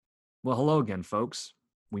Well, hello again, folks.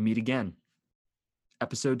 We meet again.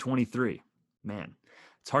 Episode 23. Man,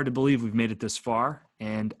 it's hard to believe we've made it this far,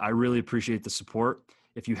 and I really appreciate the support.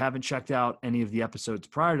 If you haven't checked out any of the episodes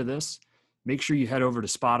prior to this, make sure you head over to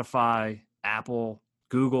Spotify, Apple,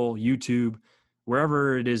 Google, YouTube,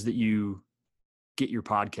 wherever it is that you get your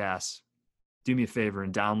podcasts. Do me a favor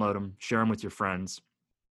and download them, share them with your friends.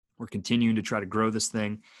 We're continuing to try to grow this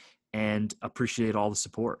thing and appreciate all the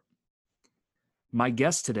support. My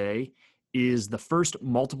guest today is the first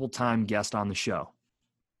multiple time guest on the show.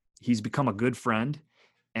 He's become a good friend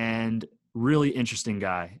and really interesting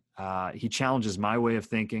guy. He challenges my way of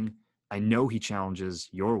thinking. I know he challenges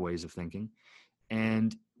your ways of thinking.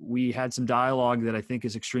 And we had some dialogue that I think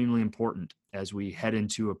is extremely important as we head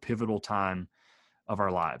into a pivotal time of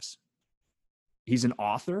our lives. He's an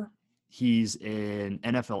author. He's an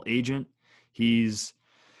NFL agent. He's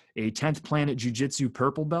a 10th Planet Jiu-Jitsu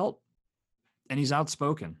purple belt. And he's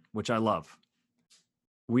outspoken, which I love.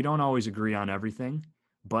 We don't always agree on everything,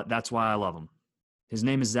 but that's why I love him. His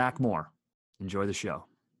name is Zack Moore. Enjoy the show.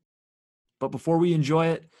 But before we enjoy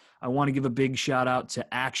it, I want to give a big shout out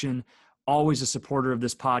to Action, always a supporter of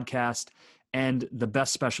this podcast, and the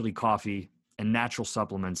best specialty coffee and natural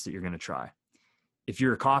supplements that you're going to try. If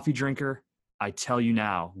you're a coffee drinker, I tell you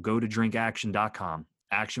now, go to drinkaction.com,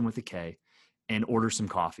 action with a K, and order some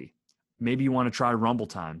coffee. Maybe you want to try Rumble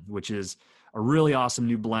Time, which is a really awesome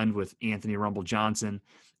new blend with Anthony Rumble Johnson.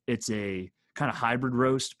 It's a kind of hybrid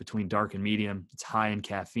roast between dark and medium. It's high in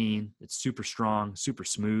caffeine. It's super strong, super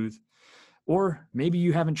smooth. Or maybe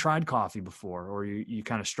you haven't tried coffee before, or you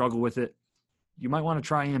kind of struggle with it. You might want to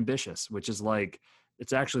try Ambitious, which is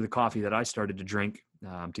it's actually the coffee that I started to drink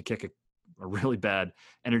to kick a really bad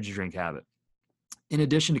energy drink habit. In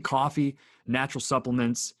addition to coffee, natural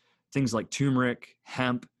supplements, things like turmeric,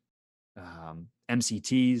 hemp,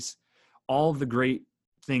 MCTs, all of the great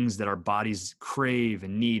things that our bodies crave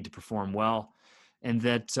and need to perform well, and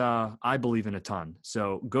that I believe in a ton.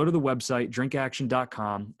 So go to the website,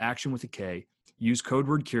 drinkaction.com, action with a K, use code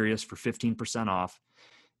word curious for 15% off,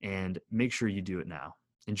 and make sure you do it now.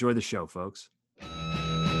 Enjoy the show, folks.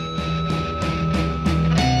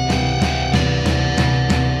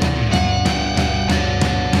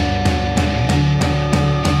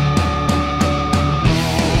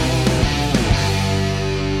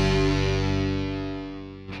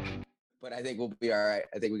 But I think we'll be all right.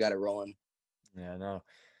 I think we got it rolling. Yeah, no.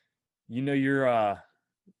 You're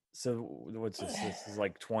so what's this? This is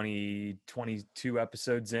like 22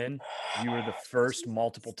 episodes in. You were the first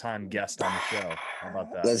multiple time guest on the show. How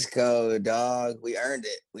about that? Let's go, dog. We earned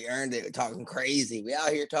it. We're talking crazy. We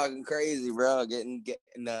out here talking crazy, bro. Getting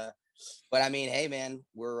but I mean, hey man,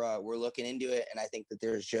 we're looking into it, and I think that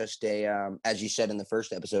there's just as you said in the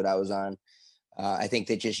first episode I was on, I think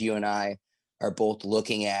that just you and I are both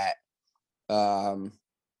looking at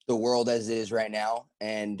the world as it is right now,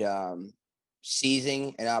 and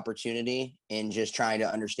seizing an opportunity and just trying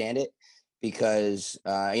to understand it. Because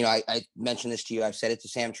I mentioned this to you. I've said it to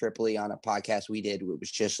Sam Tripoli on a podcast we did. It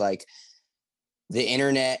was just like the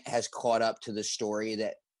internet has caught up to the story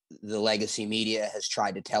that the legacy media has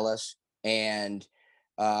tried to tell us, and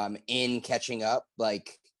in catching up,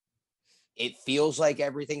 like, it feels like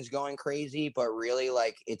everything's going crazy, but really,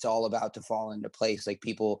 like, it's all about to fall into place. Like,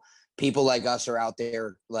 people like us are out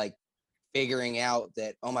there, like, figuring out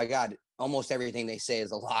that, oh my God, almost everything they say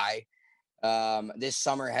is a lie. This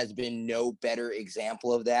summer has been no better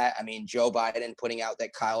example of that. I mean, Joe Biden putting out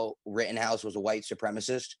that Kyle Rittenhouse was a white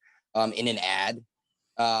supremacist in an ad.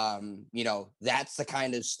 That's the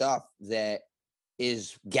kind of stuff that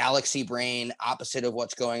is galaxy brain, opposite of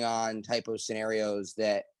what's going on type of scenarios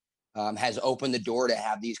that has opened the door to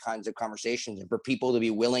have these kinds of conversations and for people to be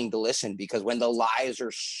willing to listen. Because when the lies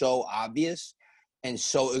are so obvious and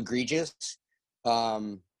so egregious,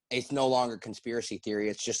 it's no longer conspiracy theory.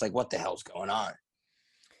 It's just like, what the hell's going on?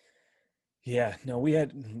 Yeah, no,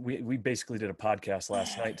 we basically did a podcast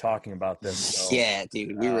last night talking about this. So, yeah,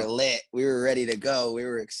 dude, we were lit. We were ready to go. We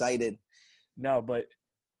were excited. No, but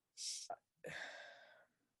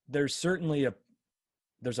there's certainly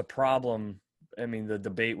there's a problem. I mean, the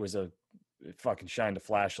debate was it fucking shined a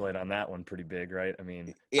flashlight on that one pretty big, right? I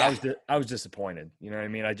mean, yeah. I was disappointed. You know what I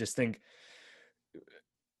mean? I just think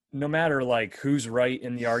no matter like who's right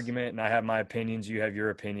in the argument, and I have my opinions, you have your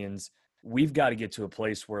opinions, we've got to get to a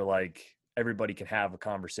place where like everybody can have a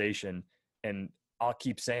conversation. And I'll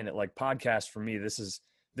keep saying it, like, podcasts for me, this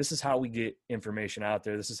is how we get information out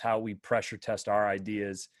there. This is how we pressure test our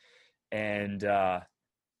ideas. And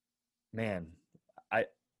man,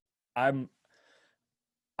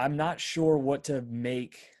 I'm not sure what to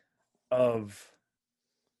make of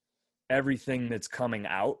everything that's coming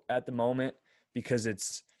out at the moment, because it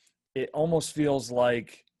almost feels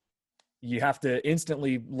like you have to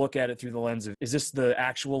instantly look at it through the lens of, is this the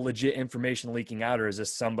actual legit information leaking out, or is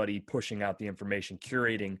this somebody pushing out the information,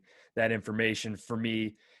 curating that information for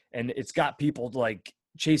me? And it's got people like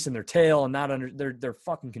chasing their tail and not they're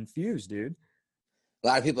fucking confused, dude. A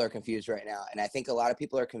lot of people are confused right now, and I think a lot of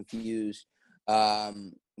people are confused.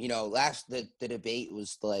 The debate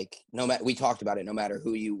was like, no matter, we talked about it, no matter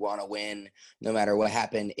who you want to win, no matter what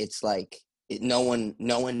happened, it's like no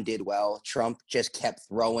one did well. Trump just kept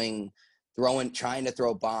throwing, trying to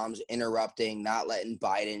throw bombs, interrupting, not letting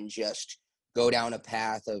Biden just go down a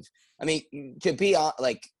path of. I mean, to be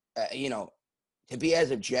to be as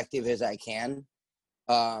objective as I can.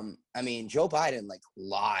 I mean, Joe Biden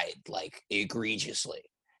lied egregiously,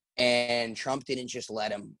 and Trump didn't just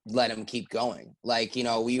let him keep going.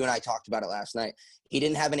 You and I talked about it last night. He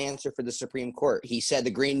didn't have an answer for the Supreme Court. He said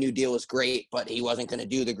the Green New Deal is great, but he wasn't going to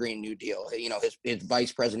do the Green New Deal. His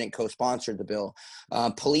vice president co-sponsored the bill.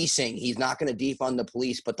 Policing, he's not going to defund the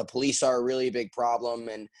police, but the police are a really big problem,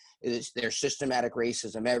 and there's systematic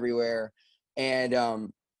racism everywhere.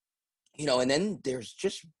 And and then there's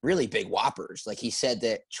just really big whoppers. Like, he said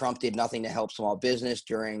that Trump did nothing to help small business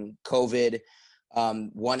during COVID.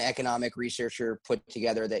 One economic researcher put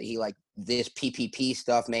together that this PPP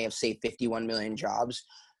stuff may have saved 51 million jobs.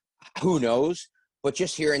 Who knows? But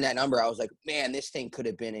just hearing that number, I was like, man, this thing could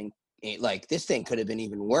have been this thing could have been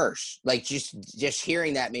even worse. Like, just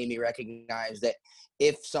hearing that made me recognize that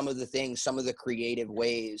if some of the creative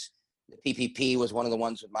ways. The PPP was one of the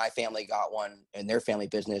ones that my family got one in their family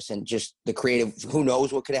business, and just the creative, who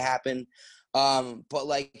knows what could have happened. And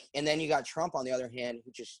then you got Trump on the other hand,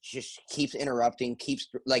 who just keeps interrupting,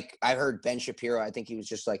 I heard Ben Shapiro, I think he was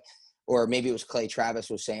just or maybe it was Clay Travis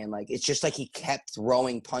was saying, it's just like he kept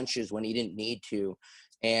throwing punches when he didn't need to.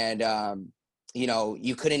 And,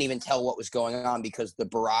 you couldn't even tell what was going on because the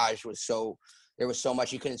barrage was there was so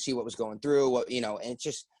much, you couldn't see what was going through, and it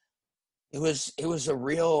just, it was a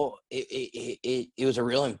real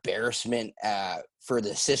embarrassment for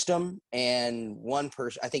the system. And one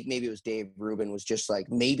person, I think maybe it was Dave Rubin, was just like,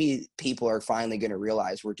 maybe people are finally going to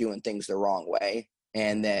realize we're doing things the wrong way,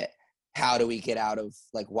 and that how do we get out of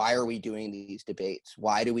why are we doing these debates?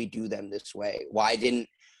 Why do we do them this way? Why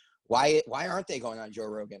aren't they going on Joe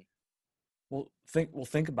Rogan? Well,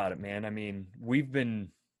 think about it, man. I mean, we've been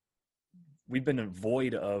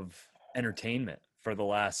void of entertainment for the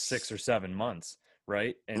last 6 or 7 months,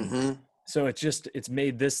 right? And so it's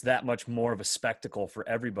made this that much more of a spectacle for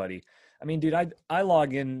everybody. I mean, dude, I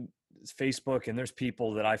log in Facebook, and there's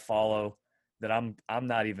people that I follow that I'm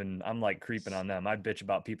creeping on them. I bitch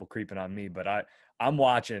about people creeping on me, but I'm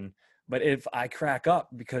watching. But if I crack up,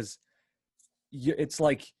 because it's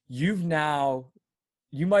like you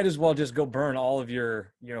might as well just go burn all of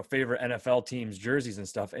your favorite NFL teams jerseys and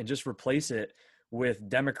stuff, and just replace it with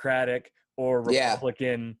Democratic or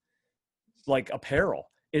Republican apparel.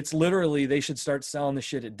 It's literally, they should start selling the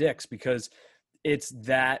shit at Dick's, because it's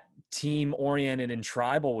that team oriented and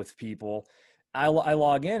tribal with people. I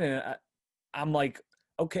log in and I'm like,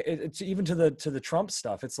 okay, it's even to the Trump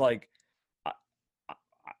stuff. It's like,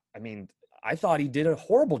 I mean, I thought he did a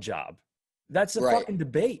horrible job. That's a fucking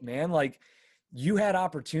debate, man. You had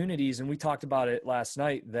opportunities, and we talked about it last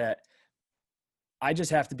night, that I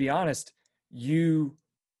just have to be honest.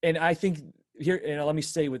 And I think here, let me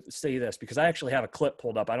say this, because I actually have a clip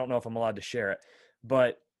pulled up. I don't know if I'm allowed to share it,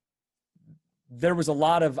 but there was a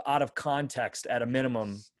lot of out of context at a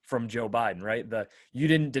minimum from Joe Biden, right? You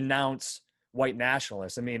didn't denounce white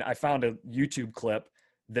nationalists. I mean, I found a YouTube clip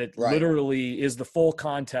that literally is the full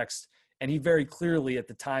context. And he very clearly at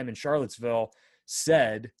the time in Charlottesville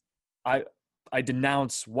said, I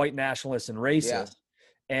denounce white nationalists and racists.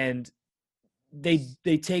 Yeah. And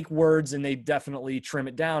they take words and they definitely trim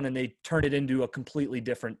it down and they turn it into a completely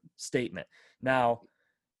different statement. Now,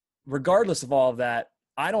 regardless of all of that,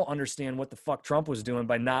 I don't understand what the fuck Trump was doing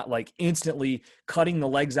by not instantly cutting the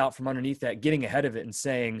legs out from underneath that, getting ahead of it and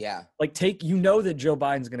saying, that Joe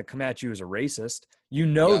Biden's going to come at you as a racist.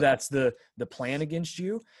 That's the plan against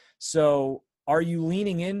you. So are you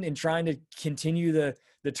leaning in and trying to continue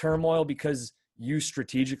the turmoil because you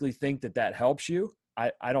strategically think that helps you?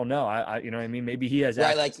 I don't know. You know what I mean? Maybe he has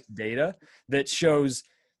data that shows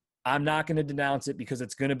I'm not going to denounce it because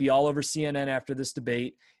it's going to be all over CNN after this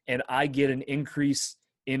debate, and I get an increase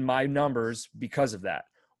in my numbers because of that.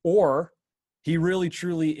 Or he really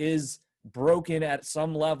truly is broken at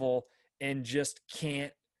some level and just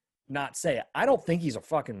can't not say it. I don't think he's a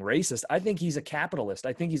fucking racist. I think he's a capitalist.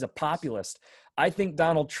 I think he's a populist. I think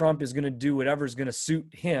Donald Trump is going to do whatever is going to suit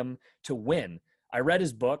him to win. I read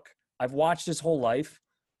his book. I've watched his whole life.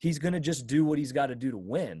 He's going to just do what he's got to do to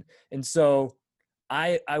win. And so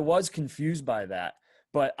I was confused by that,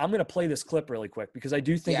 but I'm going to play this clip really quick because I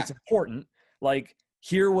do think it's important. Like,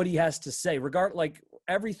 hear what he has to say, like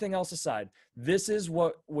everything else aside. This is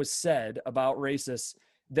what was said about racists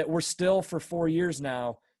that we're still for 4 years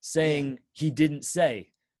now saying he didn't say.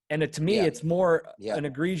 And to me, it's more an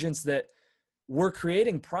egregious that we're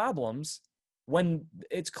creating problems when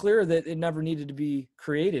it's clear that it never needed to be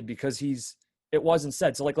created because it wasn't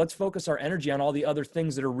said. So like, let's focus our energy on all the other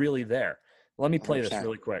things that are really there. Let me play 100%. This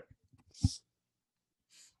really quick.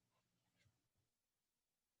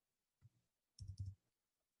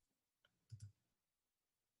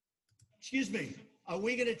 Excuse me. Are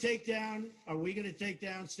we going to take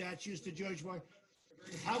down statues to George Washington?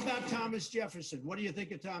 How about Thomas Jefferson? What do you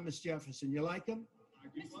think of Thomas Jefferson? You like him?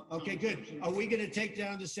 Okay, good. Are we going to take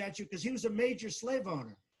down the statue? Because he was a major slave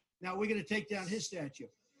owner. Now we're going to take down his statue.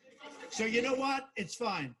 So you know what? It's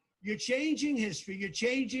fine. You're changing history. You're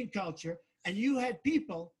changing culture. And you had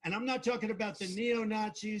people, and I'm not talking about the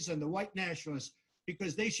neo-Nazis and the white nationalists,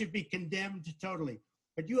 because they should be condemned totally.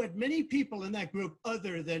 But you had many people in that group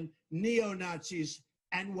other than neo-Nazis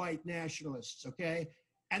and white nationalists, okay?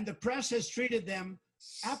 And the press has treated them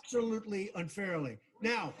absolutely unfairly.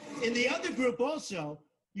 Now, in the other group also,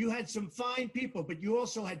 you had some fine people, but you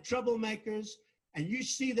also had troublemakers, and you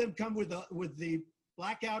see them come with the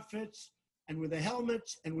black outfits and with the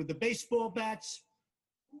helmets and with the baseball bats.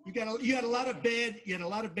 You had a lot of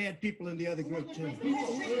bad people in the other group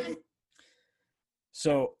too.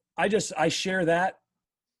 So I share that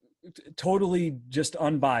totally just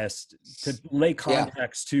unbiased to lay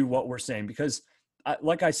context to what we're saying, because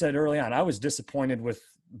like I said early on, I was disappointed with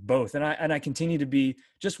both. And I continue to be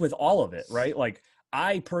just with all of it, right? Like,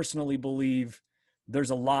 I personally believe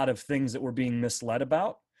there's a lot of things that we're being misled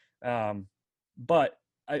about. But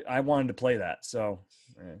I wanted to play that. So,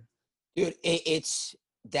 dude,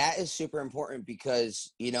 that is super important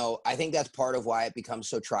because, I think that's part of why it becomes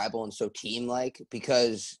so tribal and so team-like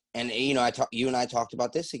because, and, you and I talked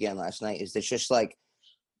about this again last night, is it's just like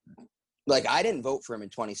I didn't vote for him in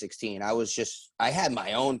 2016. I had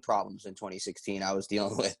my own problems in 2016 I was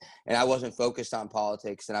dealing with, and I wasn't focused on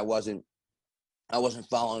politics, and I wasn't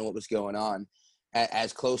following what was going on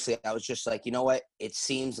as closely. I was just like, you know what? It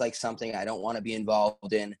seems like something I don't want to be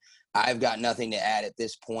involved in. I've got nothing to add at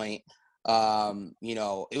this point.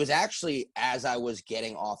 It was actually as I was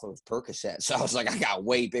getting off of Percocet. So I was like, I got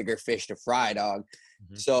way bigger fish to fry, dog.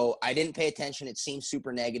 Mm-hmm. So I didn't pay attention. It seemed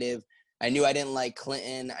super negative. I knew I didn't like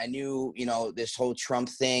Clinton. I knew, this whole Trump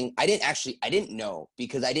thing. I didn't know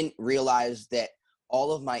because I didn't realize that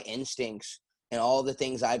all of my instincts and all the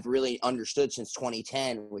things I've really understood since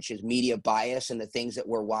 2010, which is media bias and the things that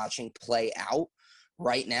we're watching play out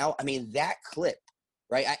right now. I mean, that clip,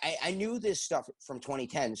 right? I knew this stuff from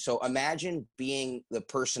 2010. So imagine being the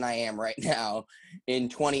person I am right now in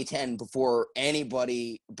 2010 before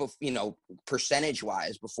anybody,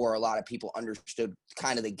 percentage-wise, before a lot of people understood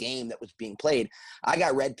kind of the game that was being played. I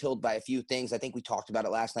got red-pilled by a few things. I think we talked about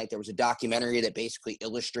it last night. There was a documentary that basically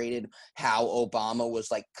illustrated how Obama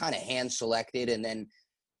was like kind of hand-selected and then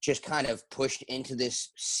just kind of pushed into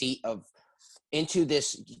this into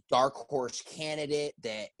this dark horse candidate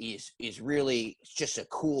that is really just a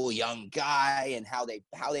cool young guy, and how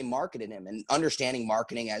they marketed him, and understanding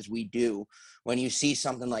marketing as we do, when you see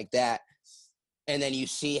something like that, and then you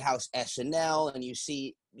see how SNL, and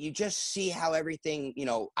you just see how everything,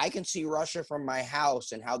 I can see Russia from my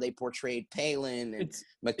house and how they portrayed Palin and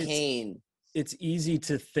McCain. It's easy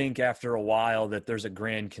to think after a while that there's a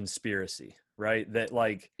grand conspiracy, right? That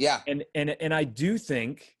and I do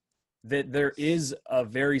think that there is a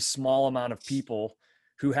very small amount of people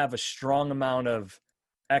who have a strong amount of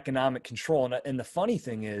economic control. And the funny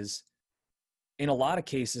thing is, in a lot of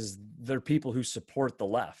cases, they're people who support the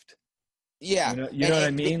left. Yeah. You know what I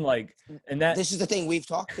mean? This is the thing we've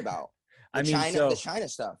talked about. The China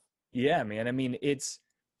stuff. Yeah, man. I mean,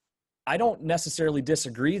 I don't necessarily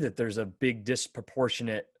disagree that there's a big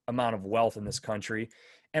disproportionate amount of wealth in this country.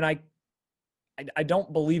 And I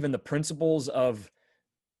don't believe in the principles of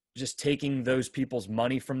just taking those people's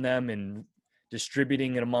money from them and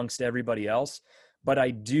distributing it amongst everybody else. But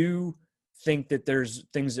I do think that there's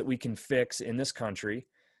things that we can fix in this country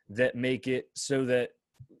that make it so that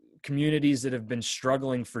communities that have been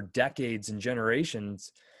struggling for decades and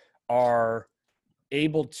generations are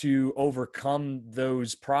able to overcome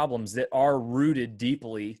those problems that are rooted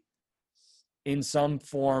deeply in some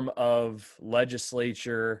form of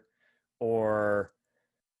legislature or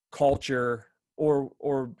culture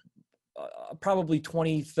or probably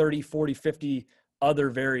 20, 30, 40, 50 other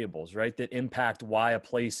variables, right, that impact why a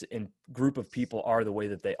place and group of people are the way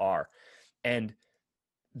that they are. And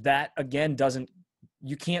that, again,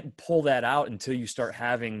 you can't pull that out until you start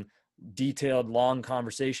having detailed, long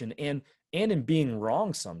conversation, and in being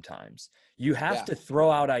wrong sometimes. You have to throw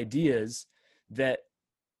out ideas that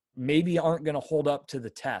maybe aren't going to hold up to the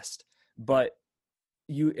test, but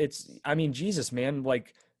Jesus, man,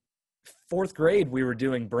 like fourth grade, we were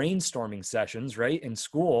doing brainstorming sessions, right, in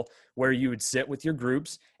school, where you would sit with your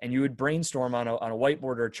groups and you would brainstorm on a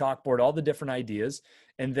whiteboard or a chalkboard, all the different ideas.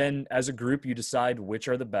 And then as a group, you decide which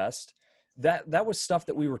are the best. That was stuff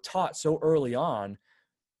that we were taught so early on,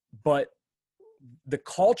 but the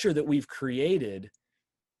culture that we've created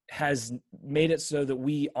has made it so that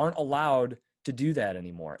we aren't allowed to do that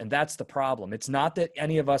anymore. And that's the problem. It's not that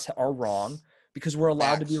any of us are wrong, because we're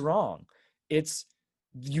allowed to be wrong. It's,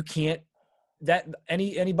 you can't, that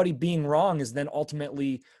anybody being wrong is then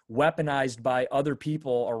ultimately weaponized by other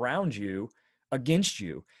people around you against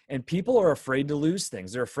you. And people are afraid to lose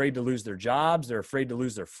things. They're afraid to lose their jobs. They're afraid to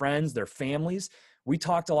lose their friends, their families. We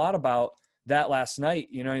talked a lot about that last night.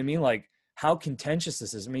 You know what I mean? Like how contentious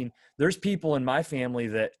this is. I mean, there's people in my family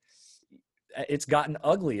that it's gotten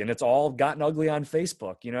ugly, and it's all gotten ugly on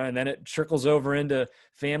Facebook, you know, and then it trickles over into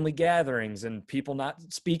family gatherings and people not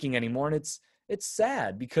speaking anymore. And it's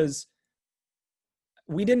sad, because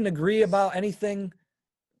we didn't agree about anything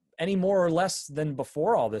any more or less than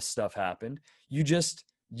before all this stuff happened. You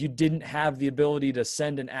didn't have the ability to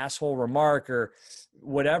send an asshole remark or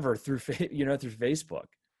whatever through Facebook.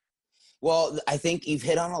 Well, I think you've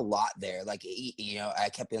hit on a lot there. Like, you know, I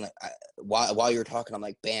kept being like, while you were talking, I'm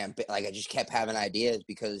like, bam, like I just kept having ideas,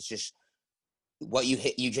 because it's just what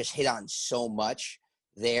you just hit on so much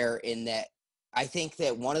there, in that I think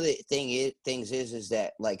that one of the things is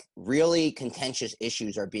that like really contentious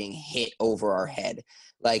issues are being hit over our head.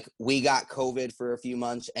 Like we got COVID for a few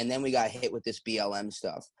months, and then we got hit with this BLM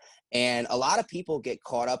stuff. And a lot of people get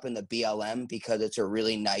caught up in the BLM because it's a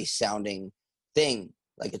really nice sounding thing.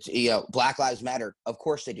 Like it's, you know, Black Lives Matter. Of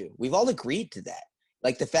course they do. We've all agreed to that.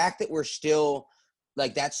 Like the fact that we're still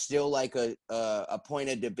like, that's still like a point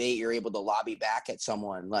of debate. You're able to lobby back at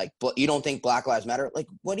someone like, but you don't think Black Lives Matter? Like,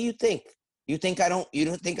 what do you think? You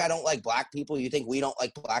don't think I don't like black people? You think we don't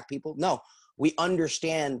like black people? No, we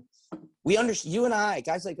understand. You and I,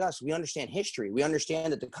 guys like us, we understand history. We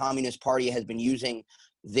understand that the Communist Party has been using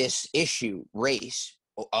this issue, race,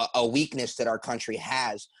 a weakness that our country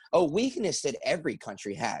has, a weakness that every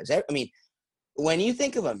country has. I mean, when you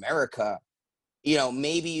think of America, you know,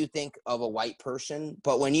 maybe you think of a white person,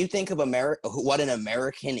 but when you think of America, what an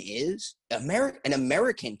American is, an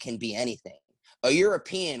American can be anything. A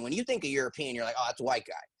European, when you think of European, you're like, oh, that's a white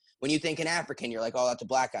guy. When you think an African, you're like, oh, that's a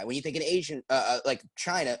black guy. When you think an Asian, like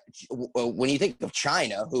China, when you think of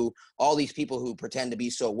China, who all these people who pretend to be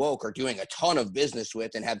so woke are doing a ton of business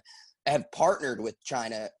with and have partnered with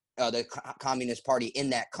China, the Communist Party in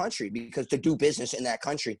that country, because to do business in that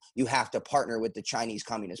country, you have to partner with the Chinese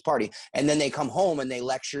Communist Party. And then they come home and they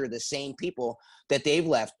lecture the same people that they've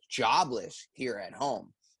left jobless here at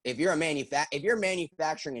home. If you're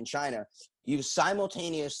manufacturing in China, you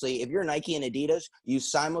simultaneously, if you're Nike and Adidas, you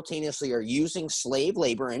simultaneously are using slave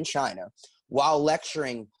labor in China while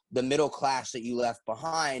lecturing the middle class that you left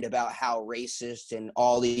behind about how racist and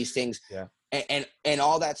all these things and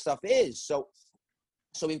all that stuff is. So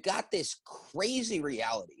we've got this crazy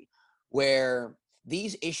reality where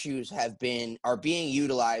these issues are being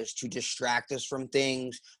utilized to distract us from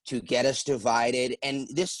things, to get us divided. And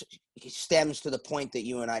this stems to the point that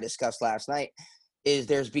you and I discussed last night, is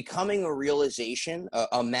there's becoming a realization,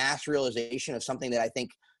 a mass realization of something that I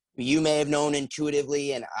think you may have known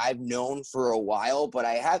intuitively and I've known for a while, but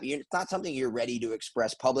it's not something you're ready to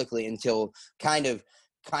express publicly until kind of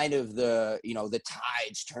the, you know, the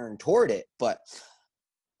tides turn toward it. But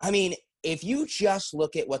I mean, if you just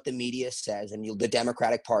look at what the media says and the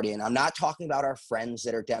Democratic Party, and I'm not talking about our friends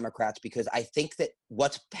that are Democrats, because I think that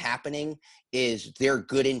what's happening is their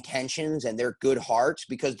good intentions and their good hearts,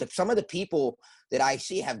 because some of the people that I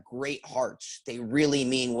see have great hearts. They really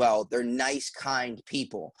mean well. They're nice, kind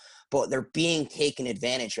people, but they're being taken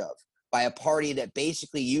advantage of by a party that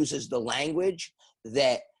basically uses the language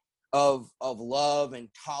that of love and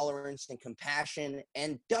tolerance and compassion,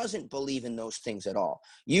 and doesn't believe in those things at all.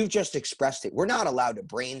 You've just expressed it. We're not allowed to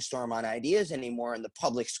brainstorm on ideas anymore in the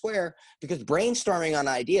public square, because brainstorming on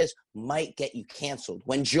ideas might get you canceled.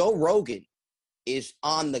 When Joe Rogan is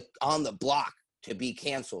on the block to be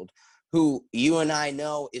canceled, who you and I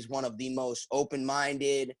know is one of the most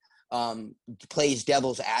open-minded, plays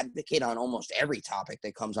devil's advocate on almost every topic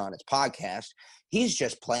that comes on his podcast. He's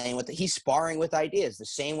just playing with it. He's sparring with ideas the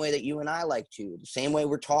same way that you and I like to, the same way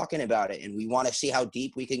we're talking about it. And we want to see how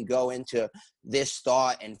deep we can go into this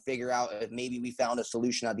thought and figure out if maybe we found a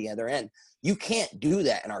solution at the other end. You can't do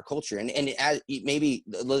that in our culture. And as maybe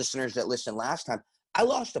the listeners that listened last time, I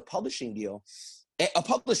lost a publishing deal,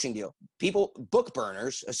 people, book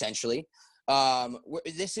burners, essentially.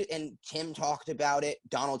 And Tim talked about it.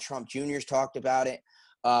 Donald Trump Jr.'s talked about it.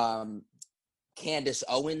 Candace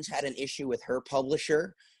Owens had an issue with her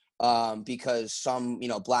publisher because some,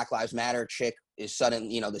 Black Lives Matter chick is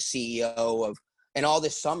suddenly, the CEO of, and all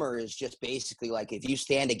this summer is just basically like, if you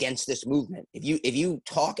stand against this movement, if you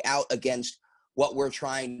talk out against what we're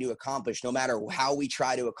trying to accomplish, no matter how we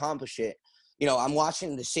try to accomplish it, I'm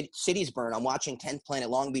watching the cities burn. I'm watching 10th Planet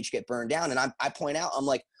Long Beach get burned down. And I point out, I'm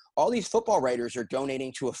like, all these football writers are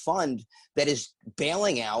donating to a fund that is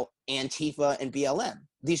bailing out Antifa and BLM.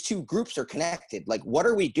 These two groups are connected. Like, what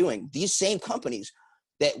are we doing? These same companies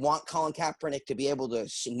that want Colin Kaepernick to be able to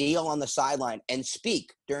kneel on the sideline and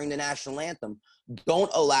speak during the national anthem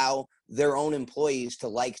don't allow their own employees to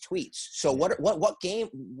like tweets. So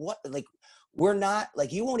we're not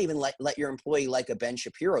like, you won't even let your employee like a Ben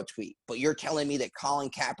Shapiro tweet, but you're telling me that Colin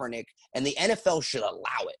Kaepernick and the NFL should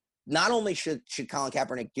allow it. Not only should Colin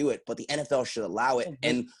Kaepernick do it, but the NFL should allow it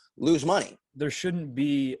and lose money. There shouldn't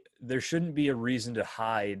be a reason to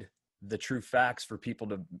hide the true facts for people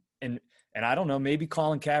to, and I don't know, maybe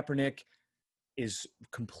Colin Kaepernick is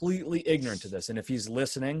completely ignorant to this. And if he's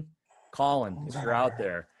listening, Colin, if you're out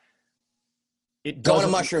there, go on a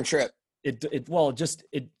mushroom trip.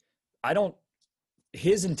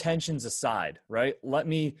 His intentions aside, right? Let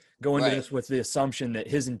me go into this with the assumption that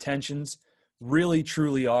his intentions really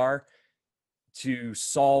truly are to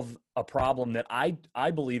solve a problem that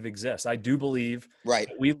I believe exists. I do believe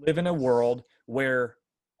we live in a world where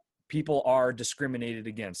people are discriminated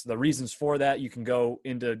against. The reasons for that, you can go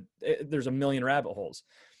into, there's a million rabbit holes.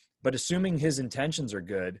 But assuming his intentions are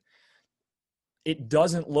good, it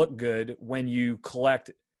doesn't look good when you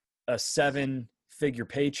collect a 7-figure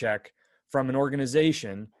paycheck from an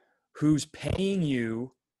organization who's paying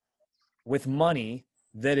you with money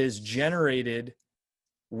that is generated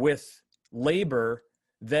with labor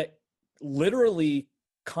that literally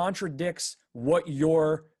contradicts what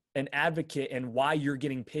you're an advocate and why you're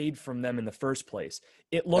getting paid from them in the first place.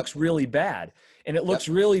 It looks really bad. And it looks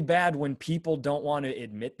really bad when people don't want to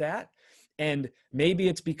admit that. And maybe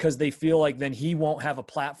it's because they feel like then he won't have a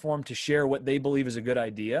platform to share what they believe is a good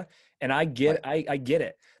idea. And I get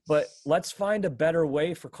it. But let's find a better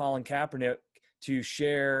way for Colin Kaepernick to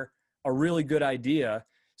share a really good idea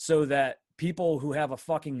so that people who have a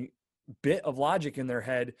fucking bit of logic in their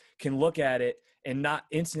head can look at it and not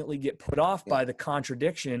instantly get put off by the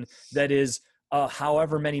contradiction that is a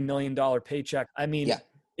however many $1 million paycheck. I mean,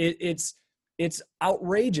 it's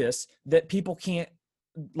outrageous that people can't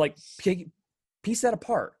piece that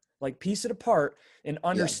apart. Like, piece it apart and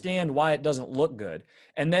understand why it doesn't look good.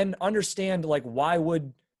 And then understand, like, why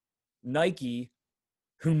would Nike,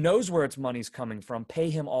 who knows where its money's coming from,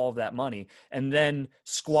 pay him all of that money, and then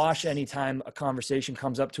squash anytime a conversation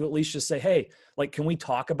comes up to at least just say, hey, like, can we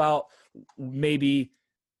talk about maybe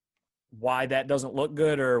why that doesn't look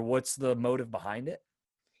good or what's the motive behind it?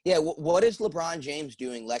 Yeah. What is LeBron James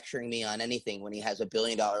doing lecturing me on anything when he has $1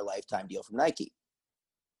 billion lifetime deal from Nike?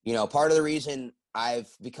 Part of the reason I've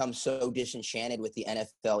become so disenchanted with the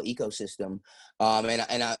NFL ecosystem,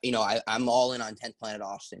 I'm all in on 10th Planet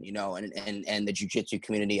Austin, and the jiu-jitsu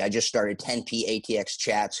community. I just started 10P ATX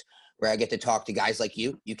chats where I get to talk to guys like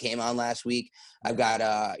you. You came on last week. I've got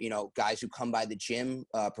guys who come by the gym,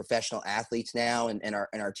 professional athletes now, and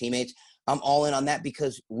our teammates. I'm all in on that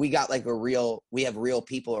because we got we have real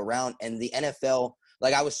people around, and the NFL.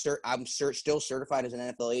 Like, I'm still certified as an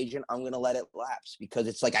NFL agent. I'm going to let it lapse because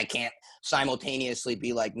it's like I can't simultaneously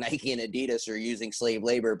be like Nike and Adidas are using slave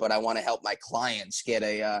labor, but I want to help my clients get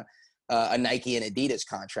a Nike and Adidas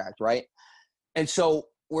contract, right? And so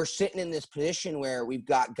we're sitting in this position where we've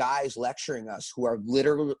got guys lecturing us who are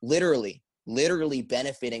literally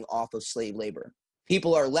benefiting off of slave labor.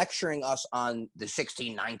 People are lecturing us on the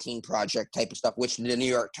 1619 Project type of stuff, which the New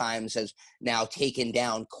York Times has now taken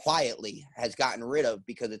down quietly, has gotten rid of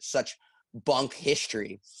because it's such bunk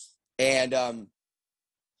history. And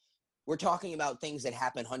we're talking about things that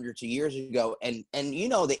happened hundreds of years ago. And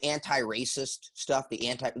the anti-racist stuff,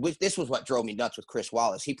 this was what drove me nuts with Chris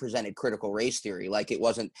Wallace. He presented critical race theory. Like it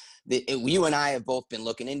wasn't you and I have both been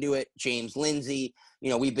looking into it. James Lindsay,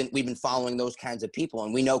 we've been following those kinds of people.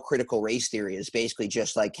 And we know critical race theory is basically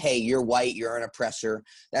just like, hey, you're white, you're an oppressor.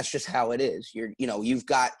 That's just how it is. You've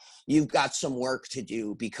got some work to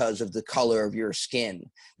do because of the color of your skin,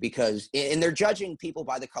 and they're judging people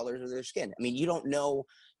by the colors of their skin. I mean, you don't know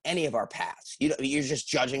any of our paths. You're just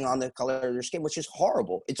judging on the color of their skin, which is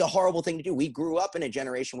horrible. It's a horrible thing to do. We grew up in a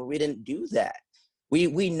generation where we didn't do that.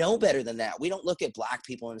 We know better than that. We don't look at black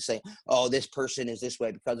people and say, oh, this person is this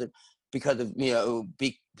way because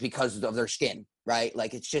of their skin, right?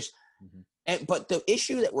 Like it's just, but the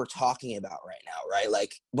issue that we're talking about right now, right?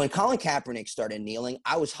 Like when Colin Kaepernick started kneeling,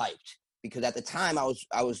 I was hyped because at the time I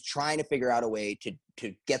was trying to figure out a way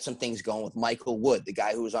to get some things going with Michael Wood, the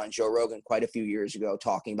guy who was on Joe Rogan quite a few years ago,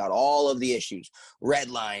 talking about all of the issues,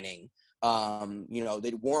 redlining,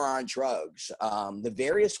 the war on drugs, the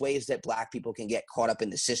various ways that black people can get caught up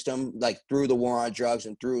in the system, like through the war on drugs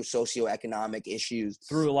and through socioeconomic issues.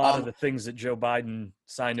 Through a lot of the things that Joe Biden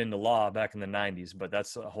signed into law back in the 90s, but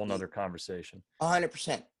that's a whole nother conversation.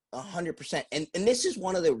 100%. 100%. And this is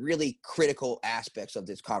one of the really critical aspects of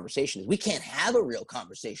this conversation is we can't have a real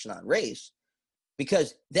conversation on race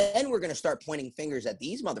because then we're going to start pointing fingers at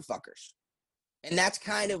these motherfuckers. And that's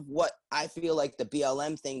kind of what I feel like the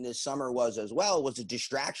BLM thing this summer was as well, was a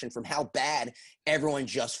distraction from how bad everyone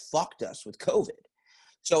just fucked us with COVID.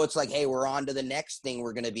 So it's like, hey, we're on to the next thing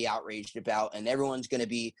we're going to be outraged about, and everyone's going to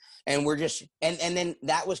be, and we're just, and then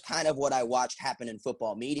that was kind of what I watched happen in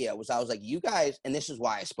football media was I was like, you guys, and this is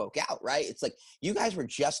why I spoke out, right? It's like, you guys were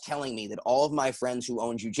just telling me that all of my friends who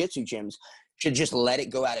own jiu-jitsu gyms should just let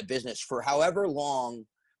it go out of business for however long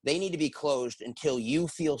they need to be closed until you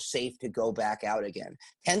feel safe to go back out again.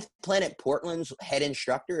 10th Planet Portland's head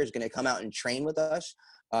instructor is going to come out and train with us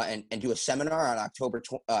and do a seminar on October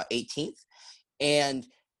 18th. And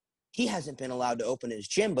he hasn't been allowed to open his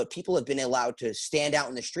gym, but people have been allowed to stand out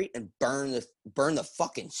in the street and burn the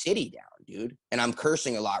fucking city down, dude. And I'm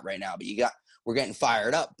cursing a lot right now, but we're getting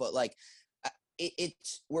fired up. But like,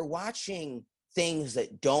 we're watching things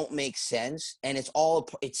that don't make sense, and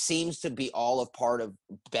it seems to be all a part of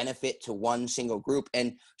benefit to one single group.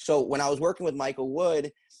 And so when I was working with Michael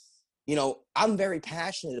Wood, I'm very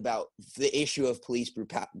passionate about the issue of police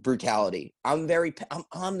brutality. I'm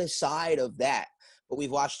on the side of that. But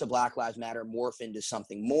we've watched the Black Lives Matter morph into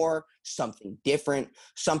something more, something different,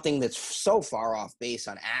 something that's so far off base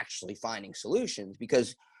on actually finding solutions,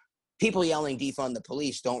 because people yelling defund the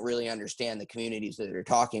police don't really understand the communities that they're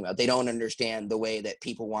talking about. They don't understand the way that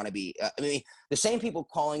people want to be. The same people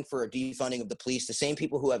calling for a defunding of the police, the same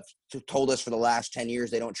people who have told us for the last 10 years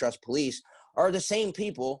they don't trust police, are the same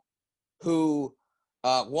people who,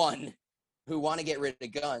 one, who want to get rid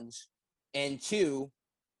of guns, and two,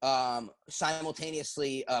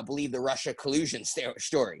 simultaneously believe the Russia collusion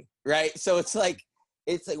story, right? So it's like,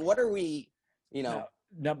 what are we, Now,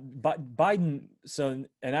 Biden, so,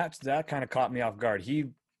 and that kind of caught me off guard.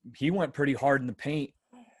 He went pretty hard in the paint,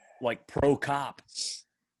 like pro cop.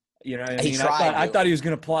 You know what I mean? I thought he was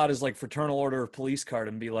going to pull out his like fraternal order of police card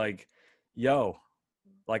and be like, yo,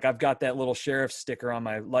 like I've got that little sheriff sticker on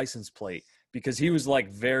my license plate, because he was like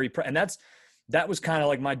and that was kind of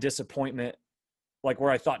like my disappointment, like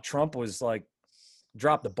where I thought Trump was like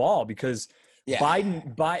dropped the ball, because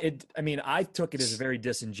Biden, I took it as very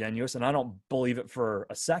disingenuous, and I don't believe it for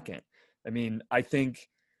a second. I mean, I think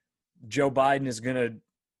Joe Biden is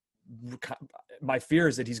my fear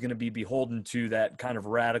is that he's going to be beholden to that kind of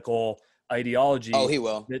radical ideology. Oh, he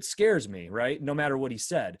will. That scares me, right? No matter what he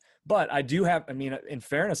said. But I do have, in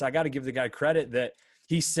fairness, I got to give the guy credit that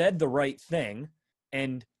he said the right thing,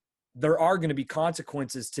 and there are going to be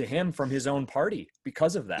consequences to him from his own party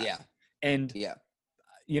because of that. Yeah. And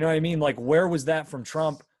you know what I mean? Like, where was that from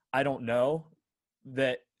Trump? I don't know.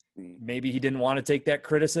 That maybe he didn't want to take that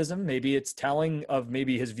criticism. Maybe it's telling of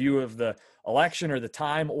maybe his view of the election or the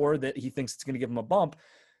time, or that he thinks it's going to give him a bump.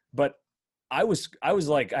 But I was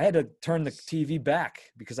like, I had to turn the TV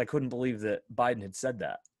back because I couldn't believe that Biden had said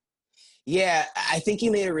that. Yeah, I think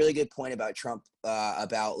you made a really good point about Trump,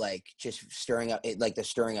 about like just stirring up, like the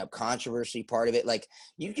stirring up controversy part of it. Like,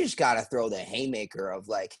 you just got to throw the haymaker of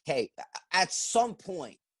like, hey, at some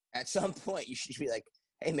point, you should be like,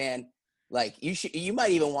 hey man, like you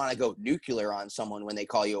might even want to go nuclear on someone when they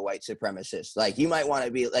call you a white supremacist. Like, you might want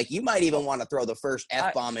to be like, you might even want to throw the first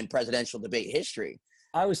F-bomb in presidential debate history.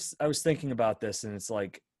 I was thinking about this, and it's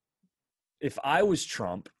like, if I was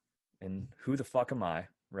Trump, and who the fuck am I,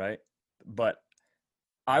 right? But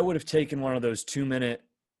I would have taken one of those 2-minute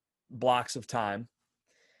blocks of time,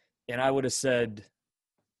 and I would have said,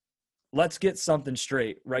 let's get something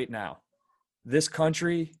straight right now. This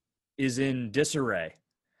country is in disarray.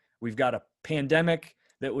 We've got a pandemic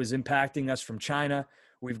that was impacting us from China.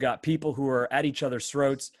 We've got people who are at each other's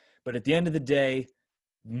throats. But at the end of the day,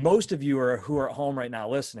 most of you who are at home right now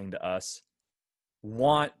listening to us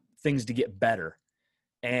want things to get better.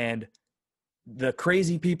 And the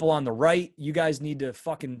crazy people on the right, you guys need to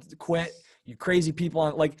fucking quit. You crazy people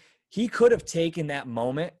on, he could have taken that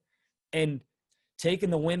moment and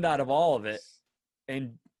taken the wind out of all of it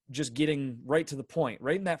and just getting right to the point,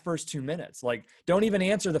 right in that first 2 minutes. Don't even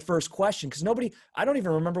answer the first question, because I don't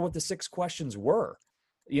even remember what the 6 questions were.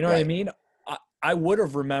 You know what I mean? I would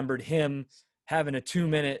have remembered him having a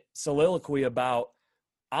 2-minute soliloquy about,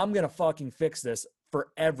 I'm going to fucking fix this for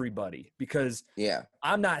everybody, because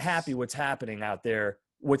I'm not happy what's happening out there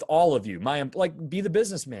with all of you. Be the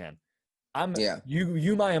businessman.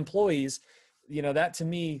 You, my employees, that to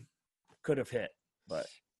me could have hit, but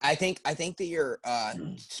I think that you're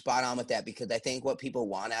spot on with that, because I think what people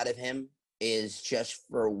want out of him is just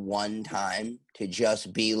for one time to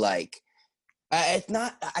just be like, it's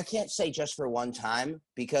not, I can't say just for one time,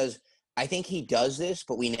 because I think he does this,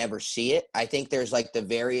 but we never see it. I think there's the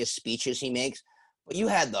various speeches he makes, but you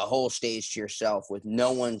had the whole stage to yourself with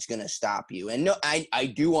no one's going to stop you. And no,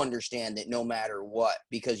 I do understand that no matter what,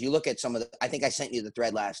 because you look at some of I think I sent you the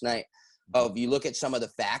thread last night of, you look at some of the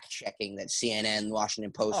fact checking that CNN,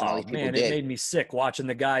 Washington Post, and all these people did. It made me sick watching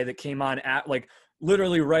the guy that came on at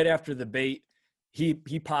literally right after the debate. He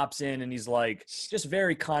pops in and he's just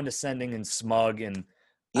very condescending and smug, and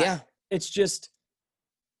it's just,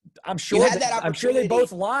 I'm sure they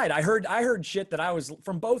both lied. I heard shit that I was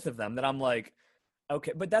from both of them that I'm like,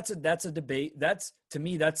 okay, but that's a debate. To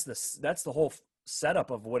me that's the whole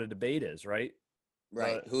setup of what a debate is, right?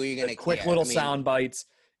 Right. Who are you going to quick little sound bites?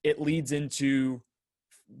 It leads into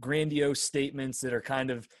grandiose statements that are kind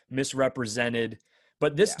of misrepresented.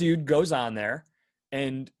 But this dude goes on there,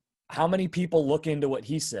 and how many people look into what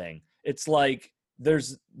he's saying? It's like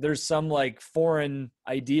there's some foreign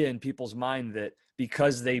idea in people's mind that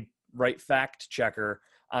because they write fact checker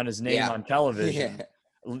on his name on television,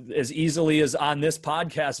 as easily as on this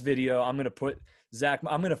podcast video, I'm going to put Zack,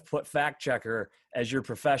 I'm going to put fact checker as your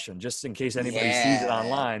profession, just in case anybody sees it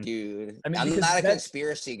online. Dude, I mean, I'm not a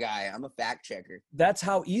conspiracy guy. I'm a fact checker. That's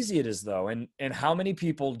how easy it is, though. And how many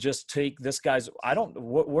people just take this guy's,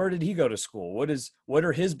 where did he go to school? What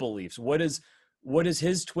are his beliefs? What does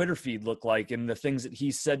his Twitter feed look like, and the things that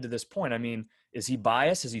he said to this point? I mean, is he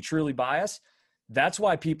biased? Is he truly biased? That's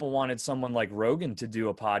why people wanted someone like Rogan to do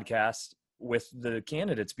a podcast with the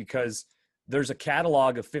candidates, because there's a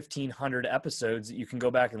catalog of 1,500 episodes that you can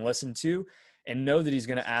go back and listen to and know that he's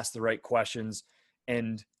going to ask the right questions,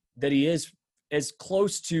 and that he is as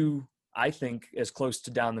close to, I think, as close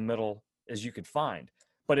to down the middle as you could find.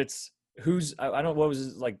 But it's I don't, what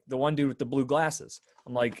was it, the one dude with the blue glasses.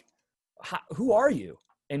 I'm like, who are you?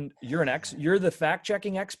 And you're the fact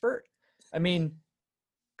checking expert. I mean,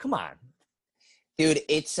 come on, dude.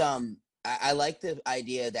 It's, I like the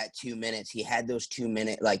idea that 2 minutes, he had those 2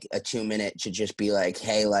 minute, a 2 minute to just be like,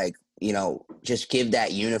 hey, just give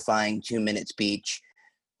that unifying 2 minute speech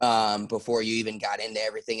before you even got into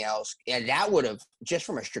everything else. And that would have, just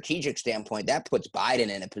from a strategic standpoint, that puts Biden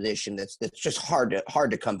in a position that's just hard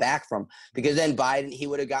to come back from, because then he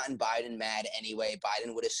would have gotten Biden mad anyway.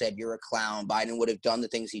 Biden would have said, you're a clown. Biden would have done the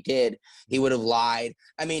things he did. He would have lied.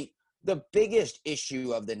 I mean, the biggest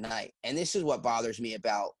issue of the night, and this is what bothers me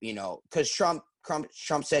about, because Trump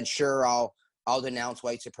said, sure, I'll denounce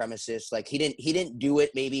white supremacists. He didn't do it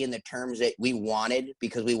maybe in the terms that we wanted,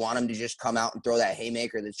 because we want him to just come out and throw that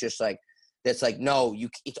haymaker that's just no,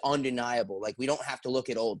 it's undeniable. We don't have to look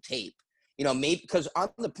at old tape, maybe, because on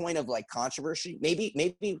the point of controversy,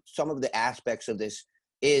 maybe some of the aspects of this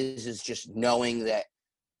is just knowing that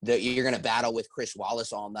you're going to battle with Chris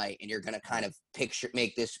Wallace all night, and you're going to kind of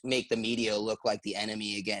make the media look like the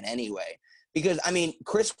enemy again anyway. Because, I mean,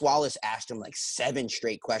 Chris Wallace asked him 7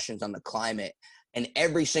 straight questions on the climate, and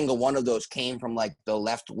every single one of those came from the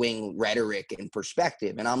left-wing rhetoric and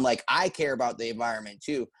perspective. And I'm like, I care about the environment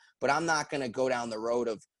too, but I'm not going to go down the road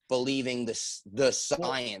of believing the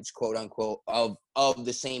science, quote unquote, of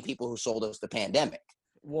the same people who sold us the pandemic.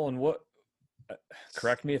 Well, and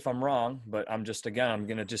correct me if I'm wrong, but I'm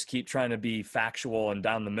going to just keep trying to be factual and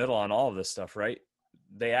down the middle on all of this stuff, right?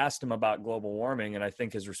 They asked him about global warming, and I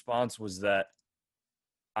think his response was that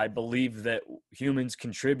I believe that humans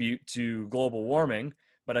contribute to global warming,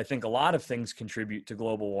 but I think a lot of things contribute to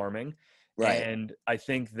global warming. Right. And I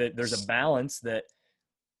think that there's a balance that,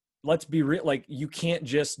 let's be real, you can't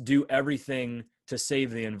just do everything to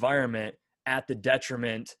save the environment at the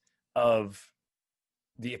detriment of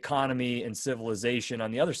the economy and civilization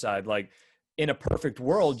on the other side. Like, in a perfect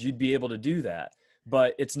world, you'd be able to do that,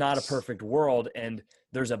 but it's not a perfect world, and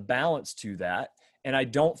there's a balance to that. And I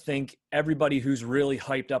don't think everybody who's really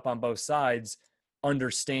hyped up on both sides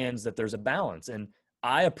understands that there's a balance. And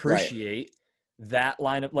I appreciate that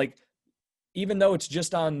line of, like, even though it's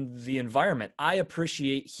just on the environment, I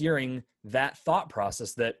appreciate hearing that thought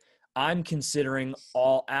process, that I'm considering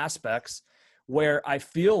all aspects, where I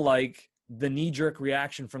feel like the knee-jerk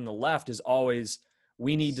reaction from the left is always,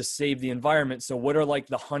 we need to save the environment. So what are like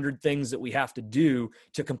the 100 things that we have to do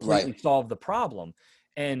to completely solve the problem?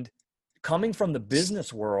 And coming from the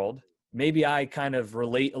business world, maybe I kind of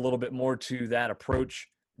relate a little bit more to that approach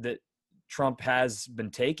that Trump has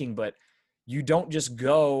been taking. But you don't just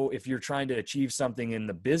go, if you're trying to achieve something in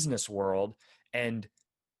the business world, and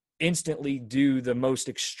instantly do the most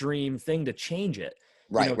extreme thing to change it.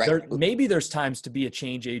 Maybe there's times to be a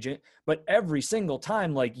change agent, but every single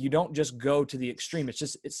time, like, you don't just go to the extreme. It's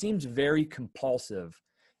just, it seems very compulsive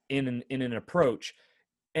in an approach.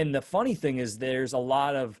 And the funny thing is, there's a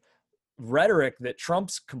lot of rhetoric that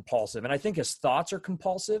Trump's compulsive, and I think his thoughts are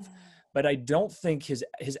compulsive, but I don't think his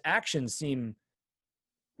actions seem,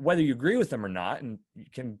 whether you agree with them or not, and you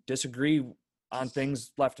can disagree on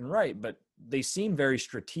things left and right, but they seem very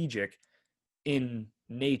strategic in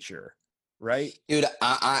nature, right? Dude,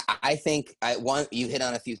 I think you hit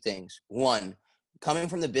on a few things. One, coming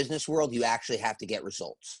from the business world, you actually have to get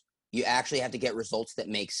results. You actually have to get results that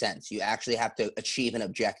make sense. You actually have to achieve an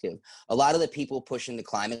objective. A lot of the people pushing the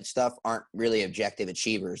climate stuff aren't really objective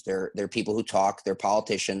achievers. They're people who talk. They're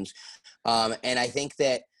politicians. And I think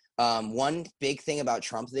that one big thing about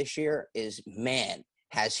Trump this year is, man,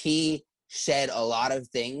 has he said a lot of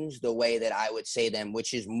things the way that I would say them,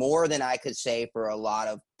 which is more than I could say for a lot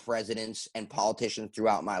of presidents and politicians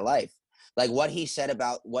throughout my life. Like what he said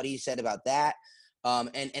about that.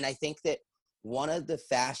 And I think that one of the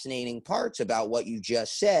fascinating parts about what you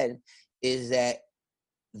just said is that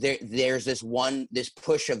there's this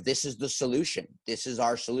push of, this is the solution. This is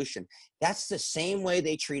our solution. That's the same way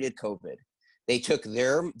they treated COVID. They took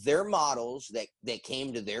their models that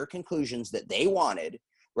came to their conclusions that they wanted,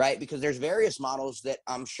 right? Because there's various models that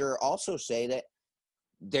I'm sure also say that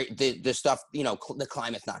the stuff, the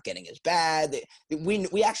climate's not getting as bad.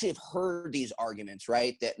 We actually have heard these arguments,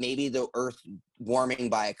 right? That maybe the earth warming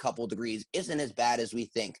by a couple degrees isn't as bad as we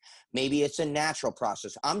think. Maybe it's a natural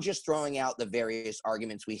process. I'm just throwing out the various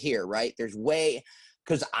arguments we hear, right?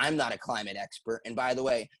 Because I'm not a climate expert. And by the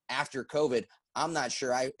way, after COVID, I'm not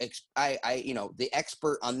sure the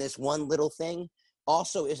expert on this one little thing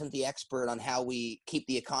also isn't the expert on how we keep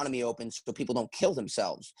the economy open so people don't kill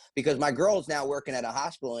themselves. Because my girl's now working at a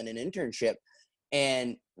hospital in an internship,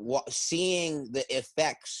 and seeing the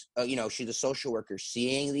effects, she's a social worker,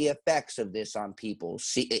 seeing the effects of this on people,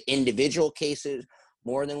 individual cases,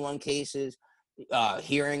 more than one cases,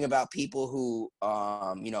 hearing about people who,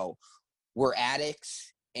 were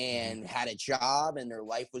addicts and had a job and their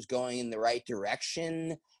life was going in the right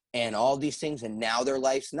direction and all these things, and now their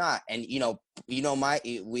life's not. And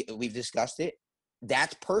we've discussed it.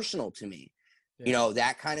 That's personal to me. Yeah.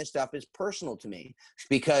 That kind of stuff is personal to me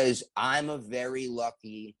because I'm a very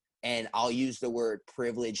lucky, and I'll use the word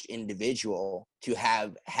privileged individual, to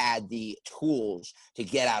have had the tools to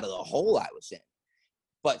get out of the hole I was in.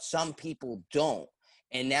 But some people don't.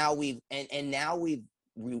 And now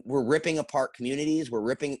we're ripping apart communities.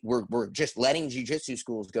 We're just letting jiu-jitsu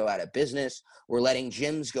schools go out of business. We're letting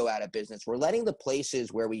gyms go out of business. We're letting the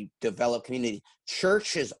places where we develop community.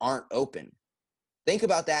 Churches aren't open. Think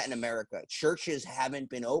about that in America. Churches haven't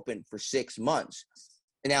been open for 6 months.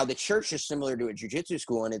 And now the church is similar to a jiu-jitsu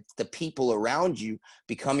school, and it's the people around you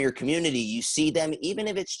become your community. You see them, even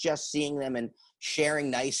if it's just seeing them and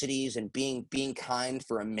sharing niceties and being kind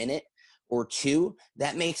for a minute or two,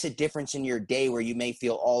 that makes a difference in your day where you may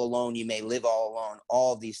feel all alone, you may live all alone,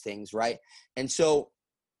 all of these things, right? And so,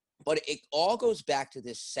 but it all goes back to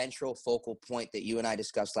this central focal point that you and I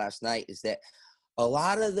discussed last night, is that a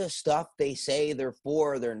lot of the stuff they say they're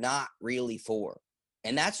for, they're not really for.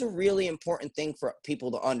 And that's a really important thing for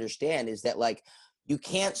people to understand, is that, like, you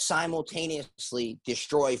can't simultaneously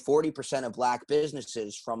destroy 40% of Black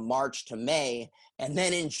businesses from March to May, and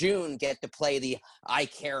then in June get to play the "I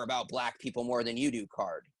care about Black people more than you do"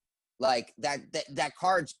 card. Like that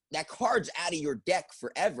card's out of your deck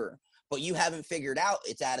forever, but you haven't figured out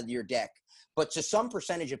it's out of your deck. But to some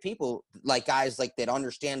percentage of people, like guys like that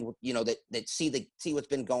understand, that see what's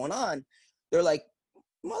been going on, they're like,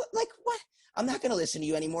 like what? I'm not going to listen to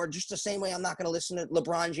you anymore. Just the same way I'm not going to listen to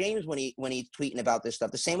LeBron James when he's tweeting about this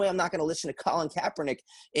stuff. The same way I'm not going to listen to Colin Kaepernick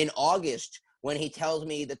in August when he tells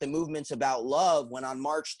me that the movement's about love, when on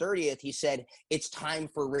March 30th he said it's time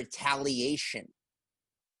for retaliation.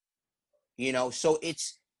 You know, so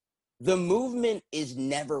the movement is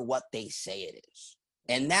never what they say it is.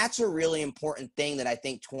 And that's a really important thing that I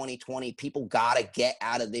think 2020 people got to get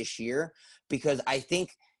out of this year, because I think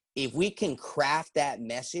if we can craft that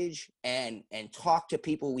message and talk to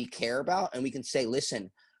people we care about, and we can say,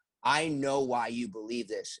 listen, I know why you believe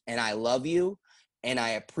this, and I love you, and I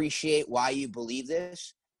appreciate why you believe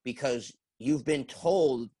this, because you've been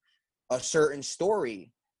told a certain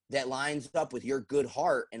story that lines up with your good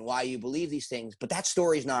heart and why you believe these things. But that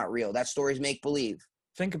story's not real. That story's make believe.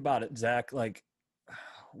 Think about it, Zach. Like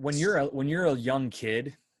when you're a young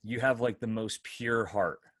kid, you have like the most pure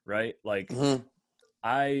heart, right? Like Mm-hmm.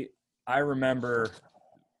 I remember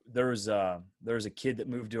there was a kid that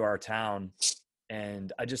moved to our town,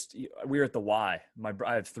 and we were at the Y.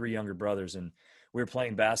 I have 3 younger brothers, and we were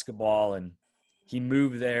playing basketball, and he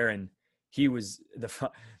moved there, and he was the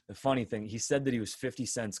funny thing. He said that he was 50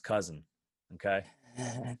 Cent's cousin. Okay.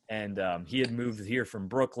 And he had moved here from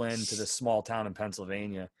Brooklyn to this small town in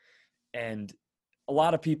Pennsylvania. And a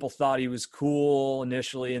lot of people thought he was cool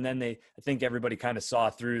initially. And then I think everybody kind of saw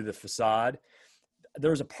through the facade.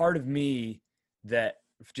 There was a part of me that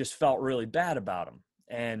just felt really bad about him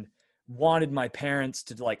and wanted my parents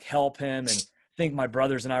to like help him. And I think my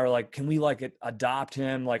brothers and I were like, can we like adopt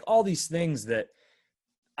him? Like all these things that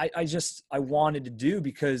I wanted to do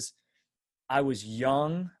because I was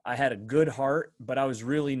young. I had a good heart, but I was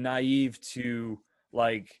really naive to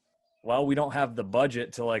like, well, we don't have the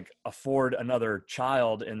budget to like afford another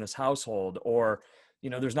child in this household, or, you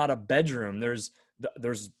know, there's not a bedroom. There's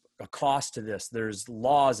a cost to this. There's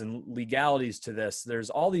laws and legalities to this. There's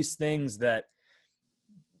all these things that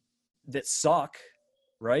suck,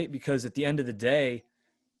 right? Because at the end of the day,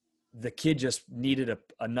 the kid just needed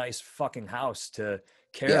a nice fucking house to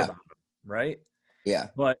care about him, right? Yeah.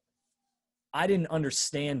 But I didn't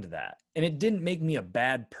understand that. And it didn't make me a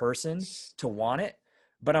bad person to want it,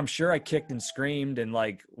 but I'm sure I kicked and screamed and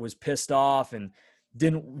like was pissed off and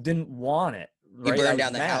didn't want it. Right? You burned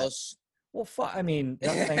down the house. Well, I mean,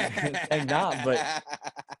 thank not,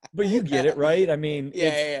 but you get it, right? I mean,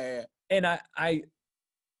 yeah. And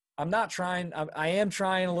I'm not trying. I am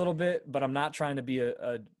trying a little bit, but I'm not trying to be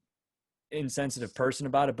a insensitive person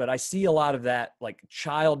about it. But I see a lot of that like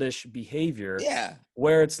childish behavior. Yeah.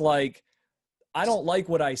 Where it's like, I don't like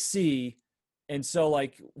what I see, and so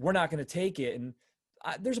like we're not going to take it. And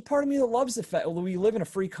there's a part of me that loves the fact we live in a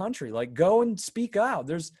free country. Like, go and speak out.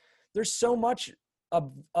 There's so much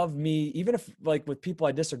of me, even if like with people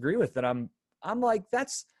I disagree with, that I'm like,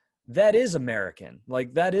 that is American.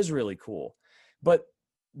 Like, that is really cool. But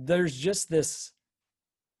there's just this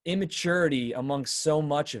immaturity amongst so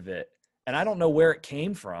much of it, and I don't know where it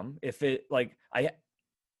came from. If it like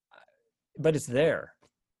but it's there.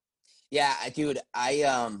 Yeah, dude,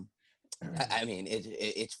 I mean,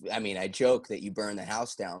 I mean, I joke that you burn the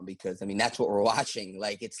house down because, I mean, that's what we're watching.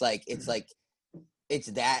 Like, it's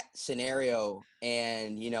that scenario.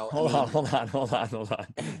 And, you know, Hold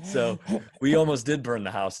on. So we almost did burn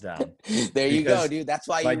the house down. There you go, dude. That's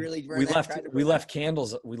why you really we left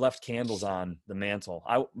candles on the mantle.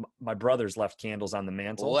 My brothers left candles on the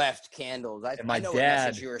mantle. Left candles. I know what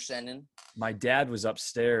message you were sending. My dad was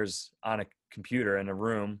upstairs on a computer in a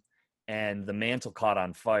room, and the mantle caught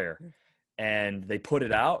on fire, and they put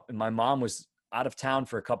it out, and my mom was out of town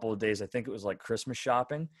for a couple of days. I think it was like Christmas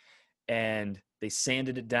shopping, and they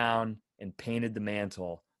sanded it down and painted the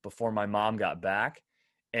mantle before my mom got back,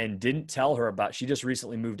 and didn't tell her she just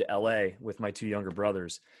recently moved to LA with my 2 younger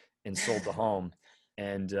brothers and sold the home.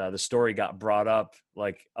 And the story got brought up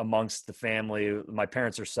like amongst the family. My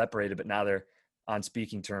parents are separated, but now they're on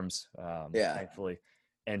speaking terms, thankfully.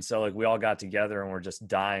 And so like we all got together and we're just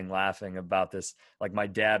dying laughing about this. Like, my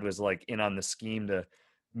dad was like in on the scheme to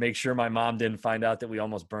make sure my mom didn't find out that we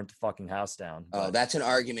almost burnt the fucking house down. Oh, that's an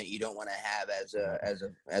argument you don't want to have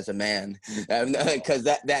as a man, because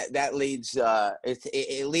that leads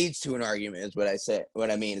it leads to an argument, is what I say.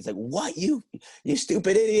 What I mean, it's like, what, you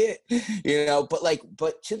stupid idiot, you know.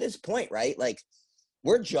 But to this point, right? Like,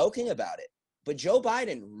 we're joking about it, but Joe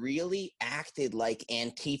Biden really acted like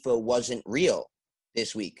Antifa wasn't real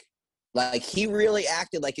this week. Like, he really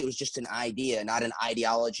acted like it was just an idea, not an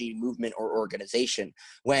ideology, movement, or organization.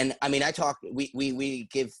 When, I mean, we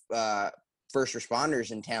give first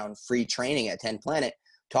responders in town free training at 10 Planet.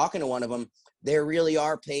 Talking to one of them, there really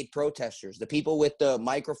are paid protesters. The people with the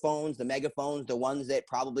microphones, the megaphones, the ones that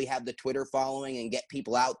probably have the Twitter following and get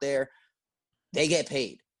people out there, they get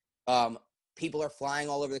paid. People are flying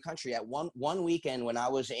all over the country. At one weekend when I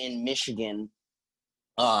was in Michigan,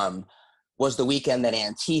 was the weekend that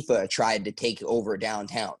Antifa tried to take over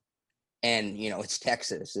downtown. And, it's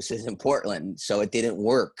Texas. This isn't Portland, so it didn't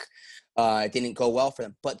work. It didn't go well for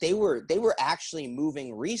them. But they were actually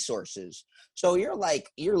moving resources. So you're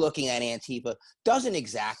looking at Antifa, doesn't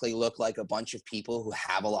exactly look like a bunch of people who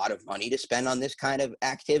have a lot of money to spend on this kind of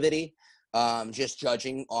activity, just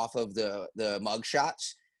judging off of the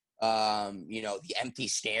mugshots, the empty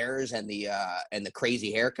stares and the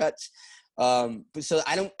crazy haircuts. So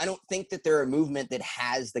I don't think that they're a movement that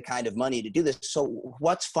has the kind of money to do this. So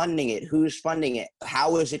what's funding it? Who's funding it?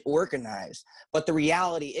 How is it organized? But the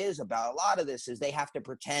reality is about a lot of this is they have to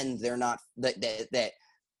pretend they're not that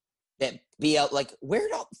BL, like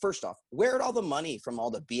where'd all the money from all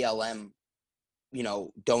the BLM,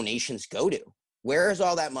 donations go to? Where has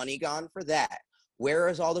all that money gone for that? Where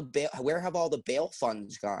have all the bail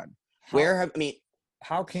funds gone?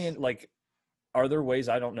 How can, like, are there ways,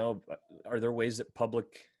 I don't know, are there ways that public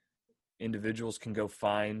individuals can go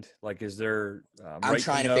find, like, is there I'm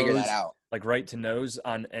trying to figure that out. Like right to knows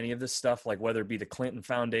on any of this stuff, like whether it be the Clinton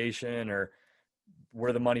Foundation or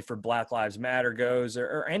where the money for Black Lives Matter goes,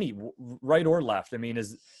 or any right or left? I mean,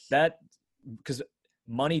 is that because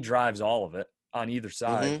money drives all of it on either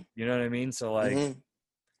side? Mm-hmm. You know what I mean? So like,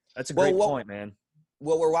 that's a great point, man.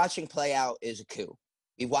 What we're watching play out is a coup.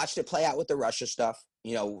 We've watched it play out with the Russia stuff.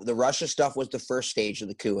 The Russia stuff was the first stage of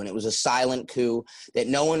the coup, and it was a silent coup that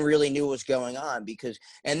no one really knew was going on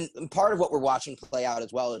and part of what we're watching play out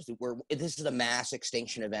as well is this is a mass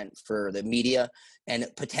extinction event for the media and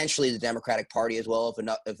potentially the Democratic Party as well,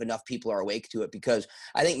 if enough people are awake to it, because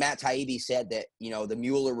I think Matt Taibbi said that, the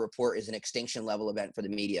Mueller report is an extinction level event for the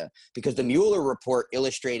media, because the Mueller report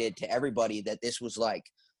illustrated to everybody that this was like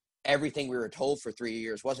everything we were told for 3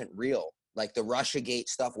 years wasn't real. Like the Russiagate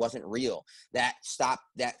stuff wasn't real. That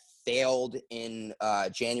failed in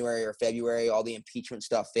January or February. All the impeachment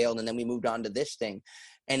stuff failed. And then we moved on to this thing.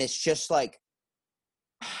 And it's just like,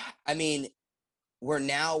 I mean, we're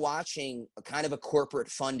now watching a kind of a corporate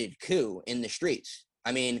funded coup in the streets.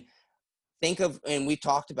 I mean, and we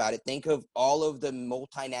talked about it, think of all of the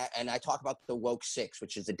and I talk about the woke six,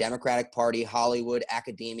 which is the Democratic Party, Hollywood,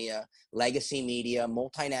 academia, legacy media,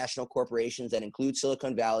 multinational corporations that include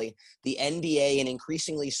Silicon Valley, the NBA, and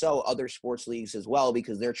increasingly so other sports leagues as well,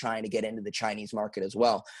 because they're trying to get into the Chinese market as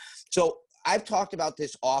well. So I've talked about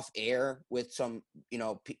this off air with some,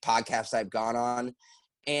 podcasts I've gone on.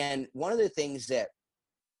 And one of the things that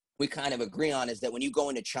we kind of agree on is that when you go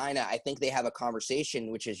into China, I think they have a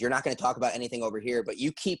conversation, which is you're not going to talk about anything over here, but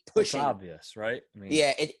you keep pushing. It's obvious, right? I mean,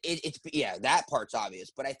 yeah, that part's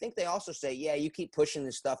obvious. But I think they also say, yeah, you keep pushing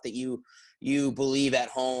the stuff that you believe at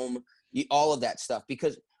home, all of that stuff,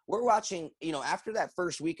 because we're watching, after that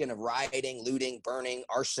first weekend of rioting, looting, burning,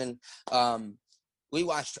 arson, we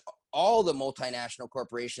watched all the multinational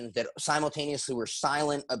corporations that simultaneously were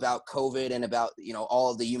silent about COVID and about,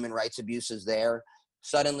 all of the human rights abuses there,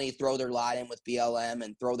 suddenly throw their lot in with BLM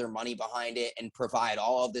and throw their money behind it and provide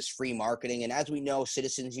all of this free marketing. And as we know,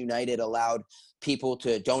 Citizens United allowed people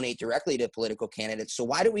to donate directly to political candidates. So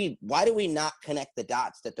why do we not connect the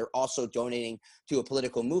dots that they're also donating to a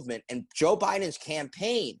political movement? And Joe Biden's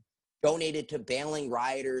campaign donated to bailing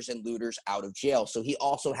rioters and looters out of jail. So he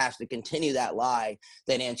also has to continue that lie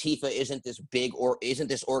that Antifa isn't this big or isn't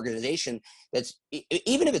this organization that's,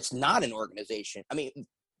 even if it's not an organization. I mean,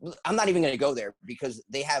 I'm not even going to go there because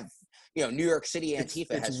they have, New York City Antifa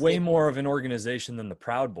it's way more of an organization than the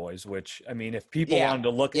Proud Boys, which, I mean, if people wanted to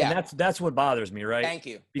look, and that's what bothers me, right? Thank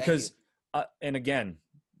you. Because, and again,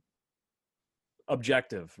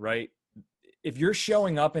 objective, right? If you're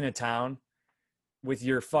showing up in a town with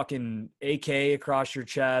your fucking AK across your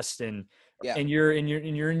chest and you're in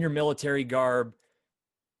your military garb,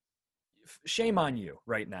 shame on you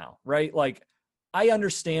right now, right? Like, I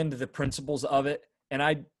understand the principles of it. And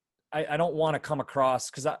I don't want to come across,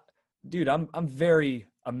 because I'm very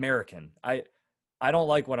American. I don't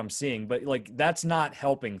like what I'm seeing, but like that's not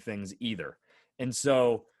helping things either. And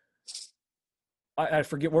so I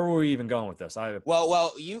forget, where were we even going with this?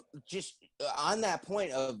 Well, you just on that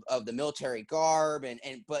point of the military garb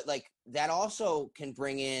but like that also can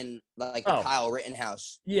bring in like the Kyle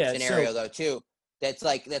Rittenhouse scenario though too. That's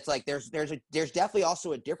like there's definitely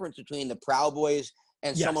also a difference between the Proud Boys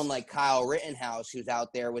and someone like Kyle Rittenhouse, who's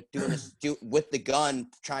out there with doing this with the gun,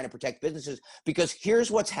 trying to protect businesses. Because here's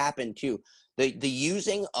what's happened too: the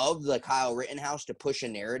using of the Kyle Rittenhouse to push a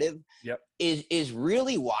narrative is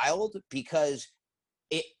really wild, because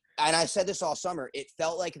it, and I said this all summer, it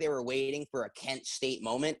felt like they were waiting for a Kent State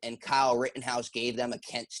moment, and Kyle Rittenhouse gave them a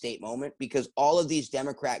Kent State moment, because all of these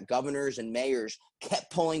Democrat governors and mayors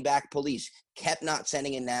kept pulling back police, kept not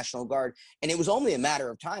sending in National Guard. And it was only a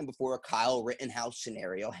matter of time before a Kyle Rittenhouse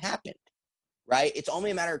scenario happened, right? It's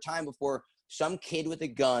only a matter of time before some kid with a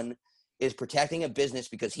gun is protecting a business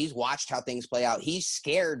because he's watched how things play out. He's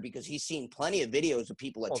scared because he's seen plenty of videos of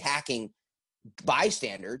people attacking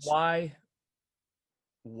bystanders.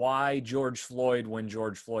 Why George Floyd when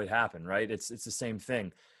George Floyd happened, right? It's the same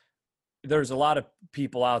thing. There's a lot of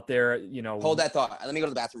people out there, you know. Hold that thought. Let me go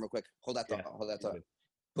to the bathroom real quick. Hold that thought. Hold that thought.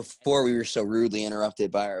 Before we were so rudely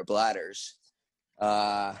interrupted by our bladders,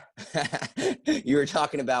 you were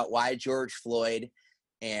talking about why George Floyd,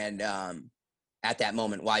 and at that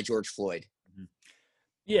moment, why George Floyd?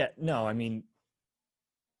 Yeah, no, I mean,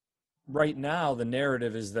 right now the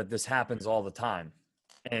narrative is that this happens all the time,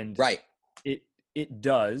 and it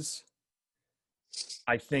does.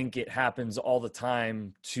 I think it happens all the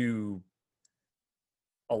time to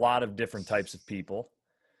a lot of different types of people.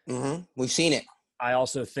 We've seen it. I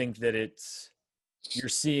also think that you're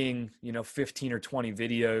seeing, 15 or 20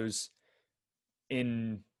 videos.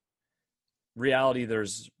 In reality,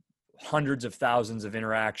 there's hundreds of thousands of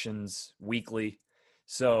interactions weekly.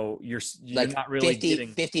 So you're like not really getting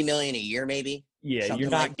 50 million a year, maybe. Yeah, you're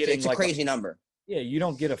not getting. It's a crazy number. Yeah, you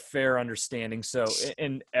don't get a fair understanding. So,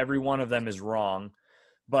 and every one of them is wrong,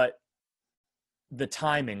 but the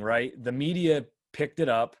timing, right? The media picked it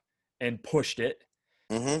up and pushed it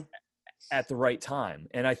at the right time.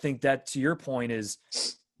 And I think that, to your point, is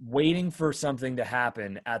waiting for something to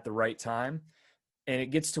happen at the right time. And it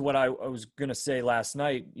gets to what I was going to say last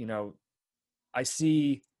night. I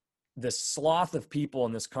see this swath of people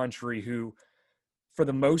in this country who, for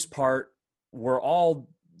the most part, we're all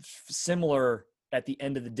similar at the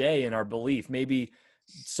end of the day in our belief. Maybe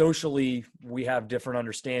socially we have different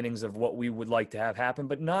understandings of what we would like to have happen,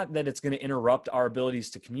 but not that it's going to interrupt our abilities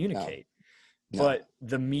to communicate. No. But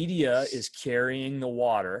the media is carrying the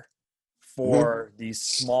water for these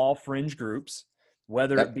small fringe groups,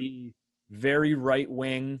 whether it be very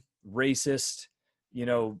right-wing, racist,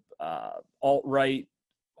 alt-right,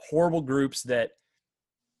 horrible groups that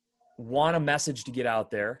want a message to get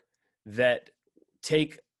out there, that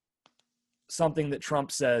take something that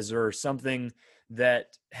Trump says or something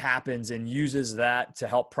that happens and uses that to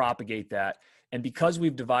help propagate that. And because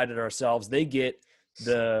we've divided ourselves, they get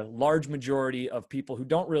the large majority of people who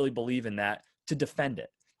don't really believe in that to defend it.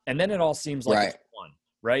 And then it all seems like it's one,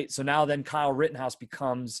 right? So now then Kyle Rittenhouse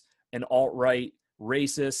becomes an alt-right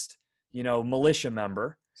racist, militia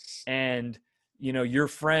member. And, your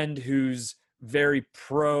friend who's very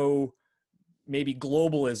pro maybe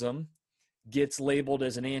globalism gets labeled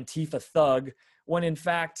as an Antifa thug, when in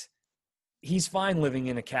fact he's fine living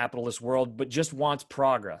in a capitalist world, but just wants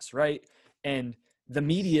progress, right? And the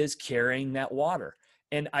media is carrying that water.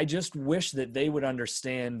 And I just wish that they would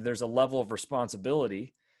understand there's a level of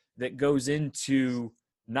responsibility that goes into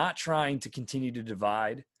not trying to continue to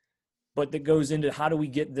divide, but that goes into how do we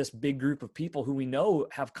get this big group of people who we know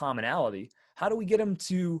have commonality, how do we get them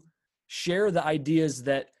to share the ideas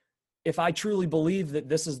that, if I truly believe that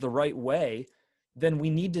this is the right way, then we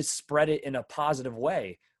need to spread it in a positive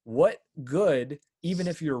way. What good, even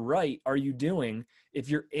if you're right, are you doing if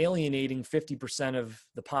you're alienating 50% of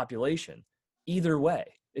the population? Either way,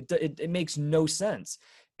 it makes no sense.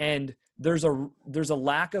 And there's a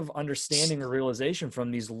lack of understanding or realization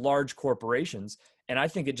from these large corporations. And I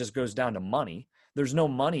think it just goes down to money. There's no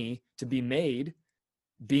money to be made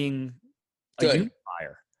being a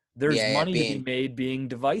unifier. There's money to be made being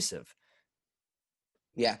divisive.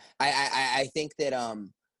 Yeah, I think that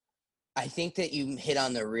you hit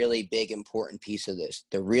on the really big important piece of this.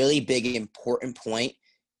 The really big important point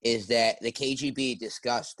is that the KGB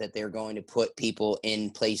discussed that they're going to put people in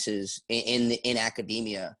places in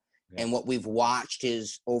academia, and what we've watched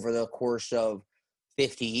is over the course of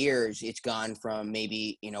 50 years, it's gone from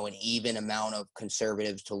maybe an even amount of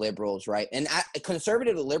conservatives to liberals, right? And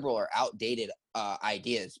conservative to liberal are outdated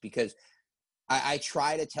ideas, because I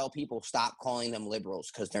try to tell people, stop calling them liberals,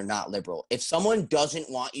 because they're not liberal. If someone doesn't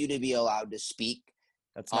want you to be allowed to speak,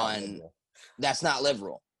 that's not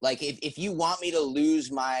liberal. Like if you want me to lose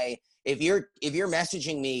if you're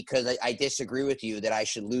messaging me because I disagree with you that I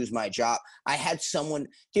should lose my job. I had someone,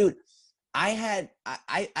 dude, I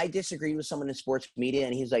disagreed with someone in sports media,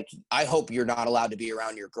 and he's like, I hope you're not allowed to be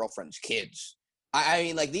around your girlfriend's kids. I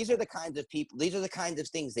mean, like, these are the kinds of people, these are the kinds of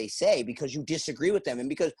things they say because you disagree with them. And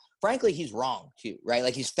because, frankly, he's wrong too, right?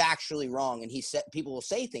 Like, he's factually wrong. And people will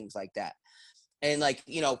say things like that. And, like,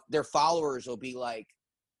 you know, their followers will be like,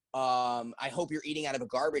 I hope you're eating out of a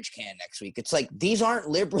garbage can next week. It's like, these aren't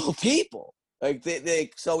liberal people. Like,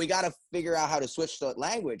 so we got to figure out how to switch the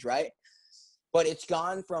language, right? But it's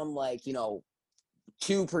gone from, like, you know,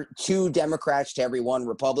 two Democrats to every one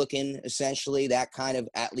Republican, essentially, that kind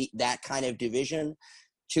of division,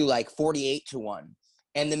 to like 48-1.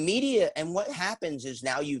 And the media, and what happens is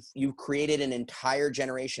now you've created an entire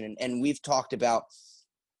generation, and we've talked about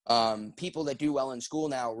people that do well in school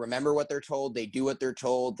now remember what they're told, they do what they're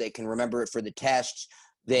told, they can remember it for the tests,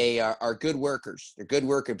 they are good workers, they're good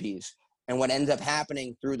worker bees. And what ends up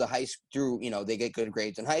happening through you know, they get good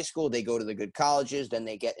grades in high school, they go to the good colleges, then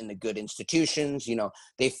they get in the good institutions, you know,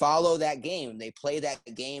 they follow that game, they play that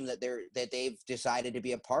game that they've decided to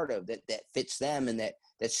be a part of, that fits them and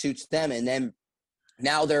that suits them. And then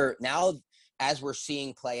now as we're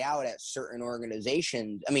seeing play out at certain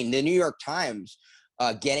organizations, I mean, the New York Times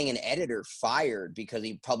getting an editor fired because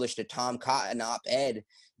he published a Tom Cotton op-ed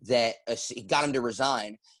that got him to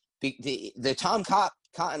resign. The Tom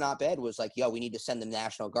Cotton op-ed was like, yo, we need to send the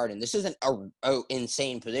National Guard in. This isn't a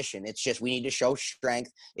insane position. It's just, we need to show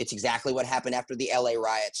strength. It's exactly what happened after the LA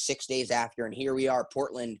riots, 6 days after. And here we are,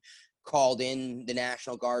 Portland called in the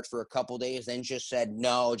National Guard for a couple days, then just said,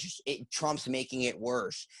 no, Trump's making it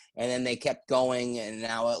worse. And then they kept going and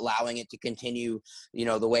now allowing it to continue, you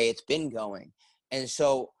know, the way it's been going. And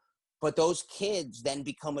so, but those kids then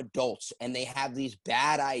become adults and they have these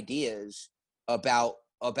bad ideas about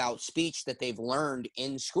speech that they've learned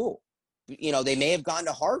in school. You know, they may have gone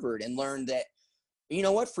to Harvard and learned that, you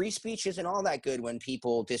know what, free speech isn't all that good when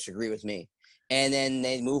people disagree with me. And then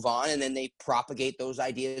they move on and then they propagate those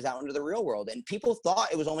ideas out into the real world. And people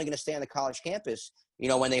thought it was only going to stay on the college campus, you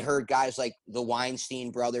know, when they heard guys like the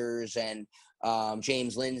Weinstein brothers and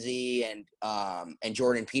James Lindsay and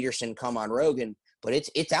Jordan Peterson come on Rogan. But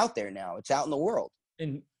it's out there now. It's out in the world.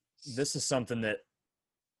 And this is something that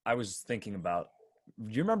I was thinking about.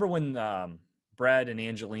 Do you remember when Brad and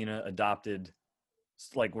Angelina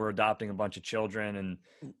were adopting a bunch of children, and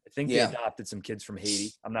I think they adopted some kids from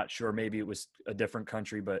Haiti. I'm not sure. Maybe it was a different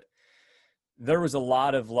country, but there was a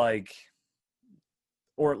lot of like,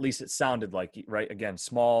 or at least it sounded like, right? Again,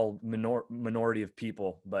 small minority of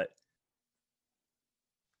people, but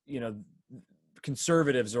you know,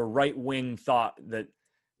 conservatives or right-wing thought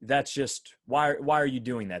that's just, why are you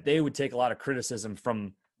doing that? They would take a lot of criticism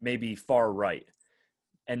from maybe far right.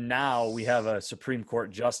 And now we have a Supreme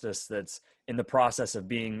Court justice that's in the process of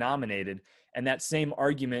being nominated. And that same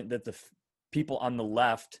argument that the people on the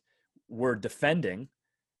left were defending,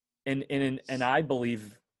 and I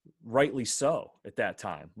believe rightly so at that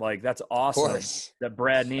time. Like, that's awesome that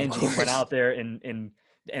Brad and Angie went out there and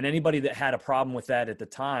anybody that had a problem with that at the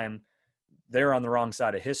time, they're on the wrong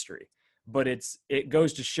side of history. But it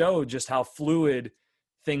goes to show just how fluid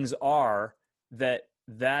things are,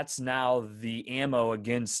 that's now the ammo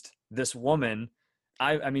against this woman.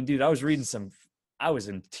 I mean, dude, I was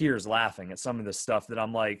in tears laughing at some of the stuff that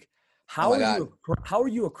I'm like, how are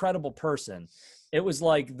you a credible person? It was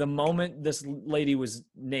like the moment this lady was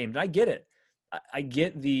named, I get it. I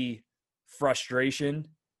get the frustration.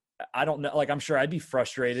 I don't know. Like, I'm sure I'd be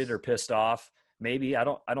frustrated or pissed off. Maybe, I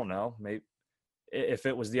don't know. Maybe if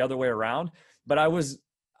it was the other way around, but I was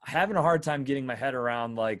having a hard time getting my head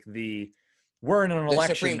around like we're in an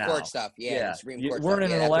election Supreme now. Court stuff. Yeah. The Supreme Court we're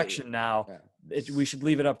stuff. in an election now. Yeah. We should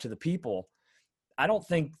leave it up to the people. I don't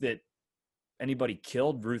think that anybody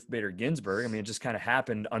killed Ruth Bader Ginsburg. I mean, it just kind of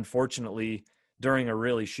happened, unfortunately, during a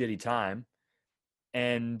really shitty time.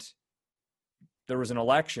 And there was an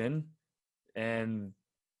election and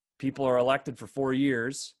people are elected for 4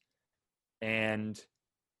 years. And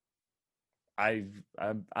I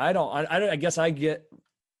guess I'm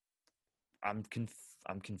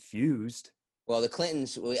confused. Well, the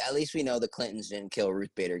Clintons, at least we know the Clintons didn't kill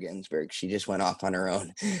Ruth Bader Ginsburg. She just went off on her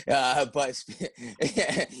own. But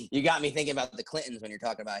you got me thinking about the Clintons when you're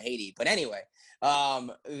talking about Haiti. But anyway, I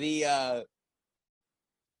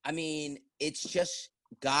mean, it's just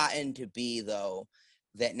gotten to be, though,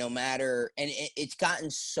 that no matter, and it's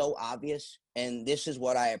gotten so obvious, and this is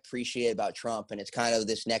what I appreciate about Trump, and it's kind of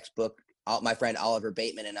this next book, my friend Oliver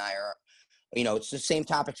Bateman and I are, you know, it's the same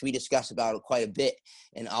topics we discuss about quite a bit.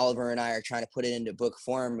 And Oliver and I are trying to put it into book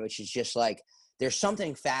form, which is just like, there's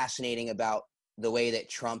something fascinating about the way that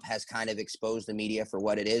Trump has kind of exposed the media for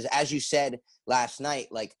what it is. As you said last night,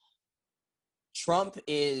 like, Trump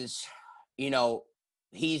is, you know,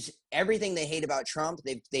 he's everything they hate about Trump,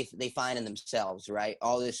 they find in themselves, right?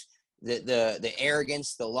 All this, the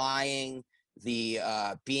arrogance, the lying, the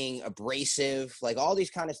being abrasive, like all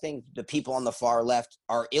these kind of things the people on the far left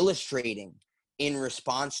are illustrating in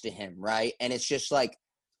response to him, right? And it's just like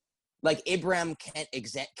Ibram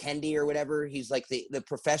Kendi or whatever, he's like the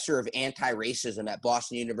professor of anti-racism at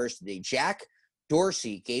Boston University. Jack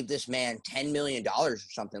Dorsey gave this man $10 million or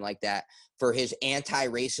something like that for his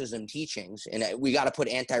anti-racism teachings. And we got to put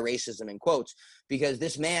anti-racism in quotes, because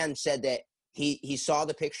this man said that he saw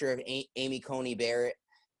the picture of Amy Coney Barrett,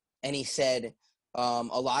 and he said a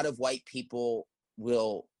lot of white people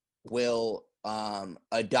will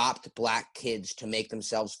adopt black kids to make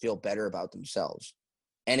themselves feel better about themselves.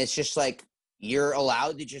 And it's just like, you're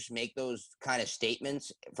allowed to just make those kind of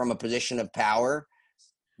statements from a position of power.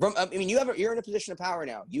 You're in a position of power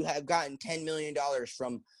now. You have gotten $10 million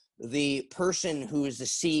from the person who is the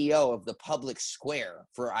CEO of the public square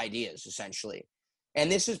for ideas, essentially. And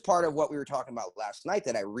this is part of what we were talking about last night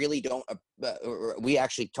that I really don't, we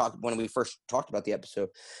actually talked when we first talked about the episode,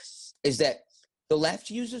 is that the left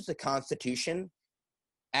uses the Constitution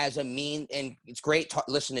as a mean, and it's great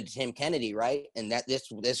listening to Tim Kennedy, right? And that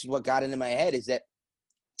this is what got into my head, is that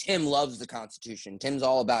Tim loves the Constitution. Tim's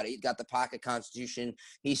all about it. He's got the pocket Constitution.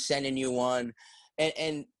 He's sending you one.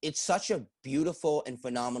 And it's such a beautiful and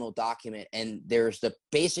phenomenal document. And there's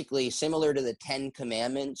basically similar to the 10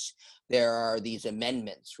 Commandments, there are these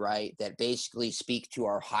amendments, right, that basically speak to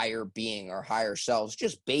our higher being, our higher selves,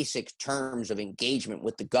 just basic terms of engagement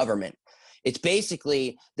with the government. It's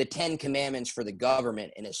basically the 10 Commandments for the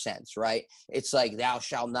government in a sense, right? It's like, thou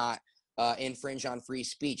shalt not infringe on free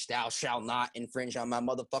speech. Thou shalt not infringe on my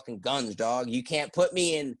motherfucking guns, dog. You can't put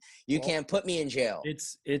me in jail.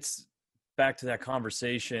 It's back to that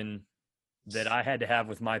conversation that I had to have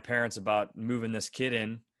with my parents about moving this kid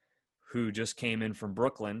in who just came in from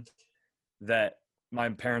Brooklyn, that my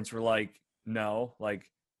parents were like, no, like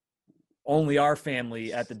only our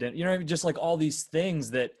family at the dinner, you know what I mean? Just like all these things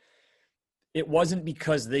that it wasn't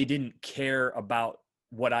because they didn't care about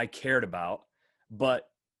what I cared about, but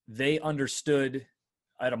they understood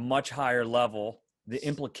at a much higher level the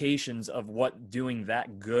implications of what doing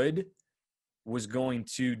that good was going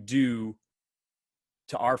to do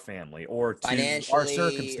to our family or to financially, our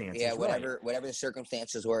circumstances. yeah, whatever the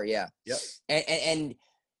circumstances were, yeah. Yep.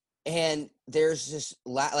 And there's this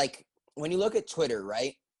like when you look at Twitter,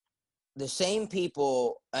 right? The same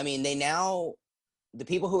people, I mean, the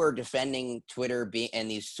people who are defending Twitter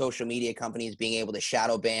and these social media companies being able to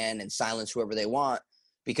shadow ban and silence whoever they want,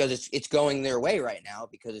 because it's going their way right now,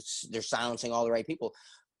 because they're silencing all the right people.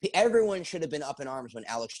 Everyone should have been up in arms when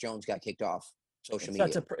Alex Jones got kicked off social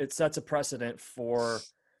media. It sets a precedent for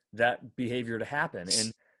that behavior to happen.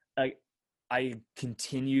 And I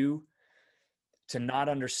continue to not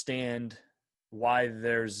understand why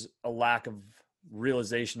there's a lack of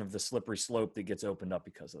realization of the slippery slope that gets opened up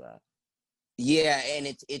because of that. Yeah, and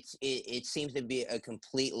it seems to be a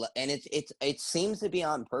complete, and it seems to be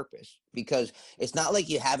on purpose, because it's not like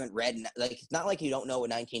you haven't read, like it's not like you don't know what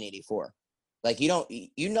 1984. Like you know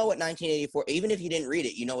what 1984, even if you didn't read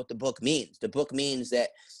it, you know what the book means. The book means that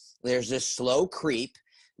there's this slow creep,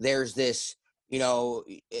 there's this, you know,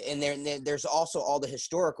 and there's also all the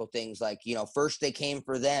historical things, like, you know, first they came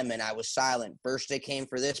for them and I was silent. First they came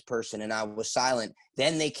for this person and I was silent.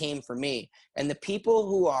 Then they came for me. And the people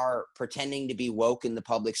who are pretending to be woke in the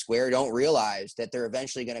public square don't realize that they're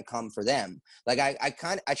eventually going to come for them. Like I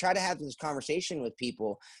try to have this conversation with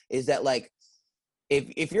people, is that like,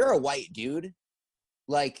 if you're a white dude,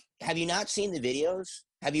 like, have you not seen the videos?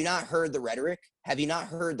 Have you not heard the rhetoric? Have you not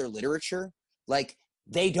heard their literature? Like,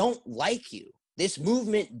 they don't like you. This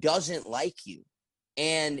movement doesn't like you.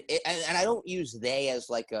 And I don't use they as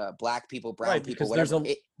like black people, brown people, whatever.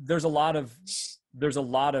 There's a lot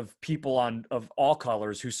of people of all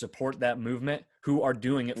colors who support that movement, who are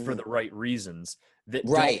doing it for the right reasons, that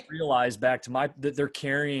don't realize that they're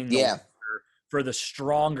carrying the for the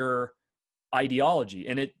stronger ideology.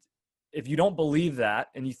 And if you don't believe that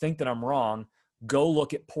and you think that I'm wrong, go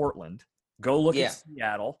look at Portland, go look at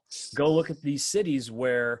Seattle, go look at these cities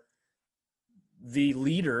where the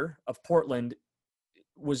leader of Portland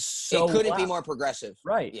was so it couldn't be more progressive.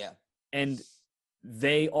 Right. Yeah. And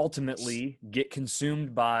they ultimately get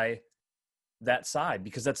consumed by that side,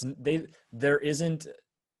 because there isn't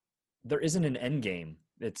an end game.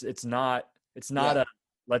 It's not a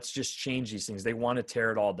let's just change these things. They want to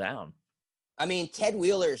tear it all down. I mean, Ted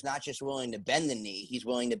Wheeler is not just willing to bend the knee, he's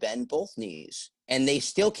willing to bend both knees, and they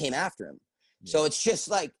still came after him. Yeah. So it's just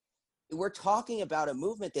like, we're talking about a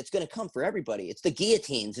movement that's going to come for everybody. It's the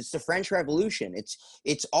guillotines, it's the French Revolution,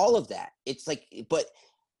 it's all of that. It's like, but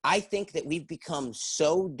I think that we've become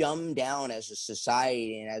so dumbed down as a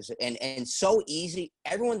society and so easy.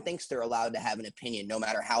 Everyone thinks they're allowed to have an opinion, no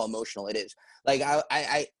matter how emotional it is. Like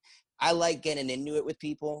I like getting into it with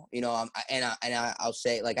people, you know. I'll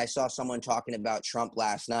say, like, I saw someone talking about Trump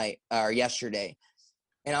last night or yesterday,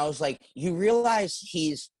 and I was like, you realize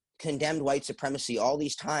he's condemned white supremacy all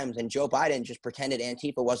these times, and Joe Biden just pretended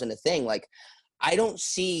Antifa wasn't a thing. Like, I don't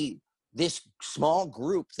see this small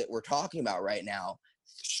group that we're talking about right now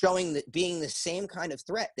showing that being the same kind of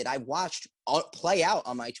threat that I watched play out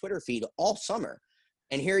on my Twitter feed all summer.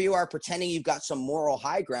 And here you are pretending you've got some moral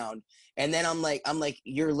high ground. And then I'm like,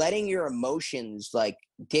 you're letting your emotions like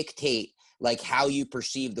dictate like how you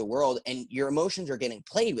perceive the world, and your emotions are getting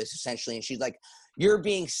played with essentially. And she's like, you're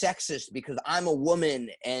being sexist because I'm a woman.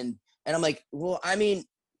 And I'm like, well, I mean,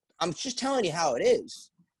 I'm just telling you how it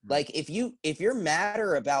is. Like, if you're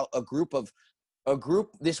madder about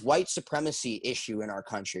this white supremacy issue in our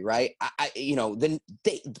country, right?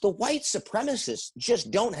 The white supremacists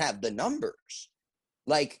just don't have the numbers.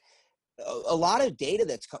 Like, a lot of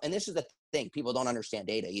data and this is the thing, people don't understand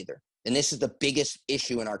data either. And this is the biggest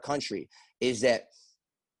issue in our country, is that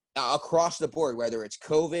across the board, whether it's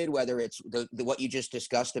COVID, whether it's what you just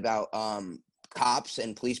discussed about cops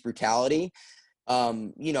and police brutality,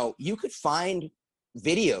 you could find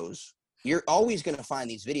videos. You're always going to find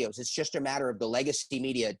these videos. It's just a matter of the legacy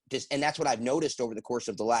media. And that's what I've noticed over the course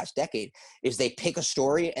of the last decade, is they pick a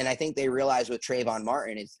story. And I think they realize with Trayvon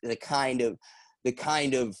Martin, it's the kind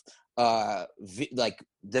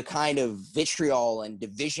of vitriol and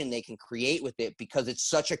division they can create with it, because it's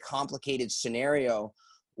such a complicated scenario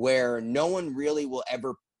where no one really will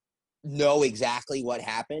ever know exactly what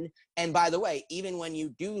happened. And by the way, even when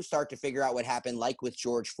you do start to figure out what happened, like with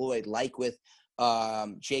George Floyd, like with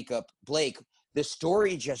Jacob Blake, the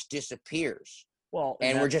story just disappears. Well,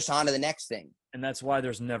 and we're just on to the next thing. And that's why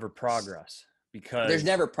there's never progress, because there's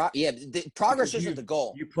never progress isn't the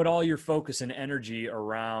goal. You put all your focus and energy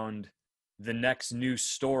around the next new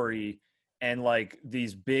story and like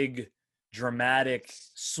these big, dramatic,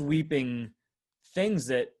 sweeping things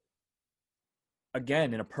that,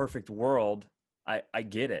 again, in a perfect world, I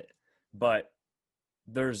get it, but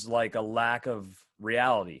there's like a lack of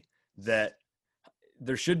reality that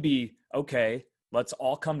there should be. Okay, let's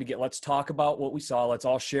all come together. Let's talk about what we saw. Let's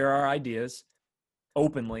all share our ideas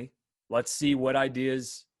openly. Let's see what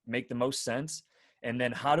ideas make the most sense. And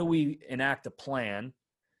then how do we enact a plan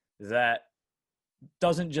that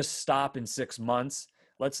doesn't just stop in 6 months?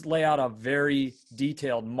 Let's lay out a very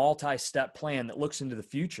detailed multi-step plan that looks into the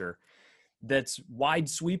future, that's wide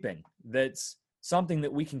sweeping, that's something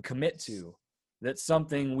that we can commit to, that's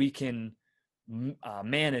something we can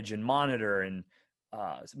manage and monitor and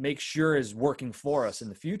make sure is working for us in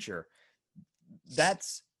the future.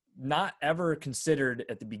 That's not ever considered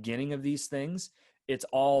at the beginning of these things. It's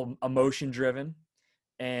all emotion driven,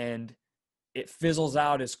 and it fizzles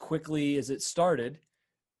out as quickly as it started,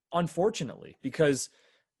 unfortunately, because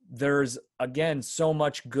there's, again, so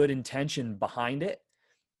much good intention behind it.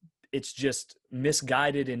 It's just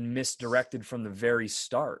misguided and misdirected from the very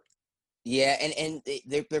start. Yeah, and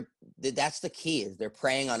they're that's the key, is they're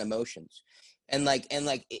preying on emotions. And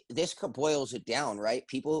this boils it down, right?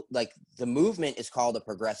 People, like, the movement is called a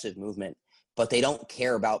progressive movement, but they don't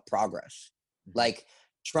care about progress. Mm-hmm. Like,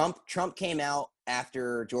 Trump came out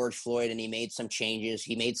after George Floyd and he made some changes.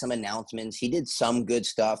 He made some announcements. He did some good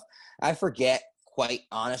stuff. I forget quite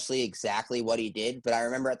honestly exactly what he did, but I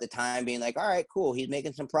remember at the time being like, all right, cool. He's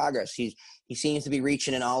making some progress. He seems to be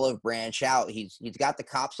reaching an olive branch out. He's got the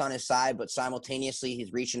cops on his side, but simultaneously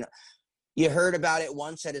he's reaching. You heard about it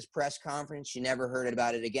once at his press conference. You never heard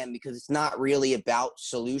about it again, because it's not really about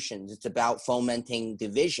solutions. It's about fomenting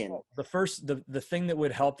division. The thing that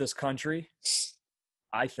would help this country,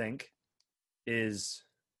 I think, is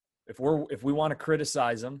if we want to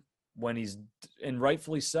criticize him when he's, and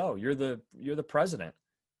rightfully so, you're the president.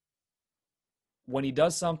 When he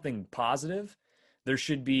does something positive, there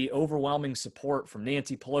should be overwhelming support from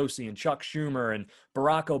Nancy Pelosi and Chuck Schumer and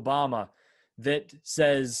Barack Obama that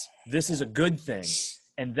says this is a good thing.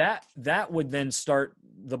 And that would then start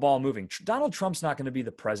the ball moving. Donald Trump's not going to be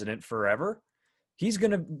the president forever. He's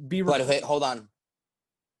going to be. But wait, hold on.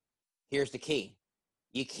 Here's the key.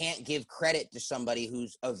 You can't give credit to somebody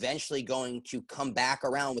who's eventually going to come back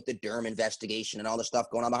around with the Durham investigation and all the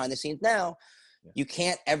stuff going on behind the scenes now. Yeah. You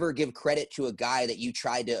can't ever give credit to a guy that you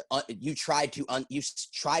tried to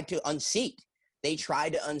unseat. They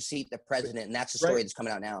tried to unseat the president, and that's the story that's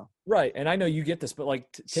coming out now. Right. And I know you get this, but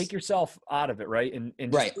like, take yourself out of it, right? And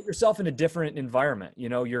right. Put yourself in a different environment,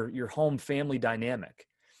 your home family dynamic.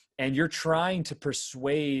 And you're trying to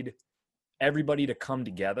persuade everybody to come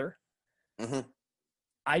together.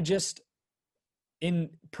 In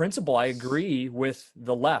principle, I agree with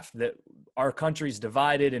the left that our country's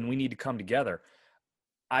divided and we need to come together.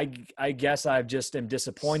 I guess I just am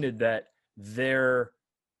disappointed that their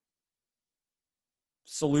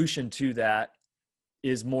solution to that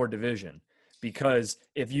is more division. Because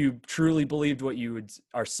if you truly believed what you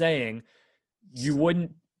are saying, you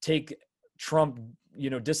wouldn't take Trump,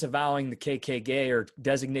 disavowing the KKK or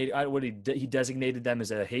he designated them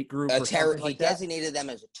as a hate group or something like that. He designated them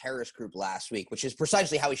as a terrorist group last week, which is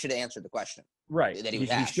precisely how he should have answered the question. Right. That he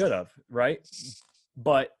should have, right?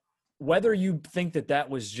 But whether you think that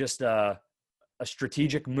was just a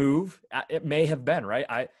strategic move, it may have been,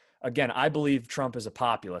 right? I believe Trump is a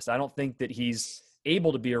populist. I don't think that he's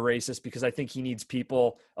able to be a racist because I think he needs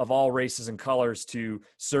people of all races and colors to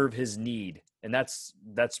serve his need. And that's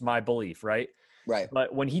my belief, right? Right.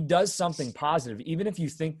 But when he does something positive, even if you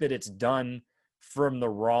think that it's done from the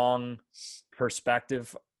wrong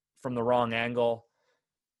perspective, from the wrong angle,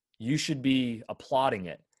 you should be applauding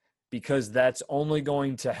it, because that's only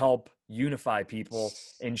going to help unify people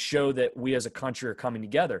and show that we as a country are coming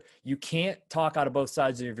together. You can't talk out of both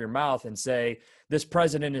sides of your mouth and say, this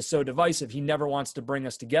president is so divisive, he never wants to bring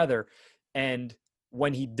us together. And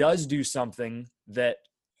when he does do something that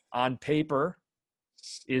on paper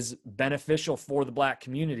is beneficial for the Black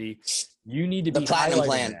community, you need to be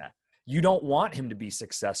highlighting that. You don't want him to be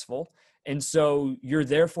successful. And so you're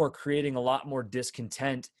therefore creating a lot more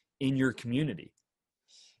discontent in your community.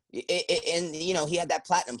 And he had that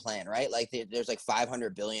platinum plan, right? Like there's like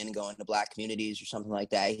 500 billion going to Black communities or something like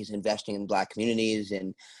that. He's investing in Black communities,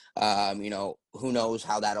 and who knows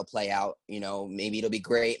how that'll play out. Maybe it'll be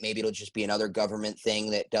great, maybe it'll just be another government thing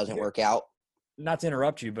that doesn't work out. Not to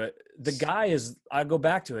interrupt you, but the guy I go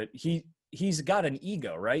back to it, he's got an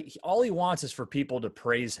ego, right? All he wants is for people to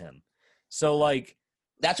praise him. So like,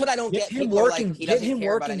 that's what I don't get. Him working, he doesn't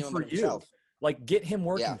care about anyone but himself. Like, get him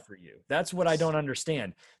working for you. That's what I don't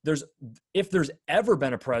understand. If there's ever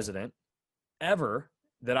been a president ever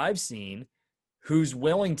that I've seen who's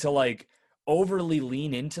willing to like overly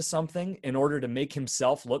lean into something in order to make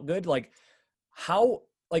himself look good, like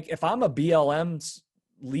if I'm a BLM's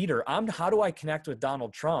leader, how do I connect with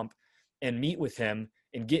Donald Trump and meet with him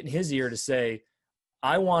and get in his ear to say,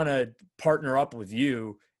 I want to partner up with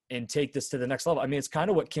you and take this to the next level? I mean, it's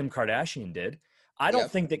kind of what Kim Kardashian did. I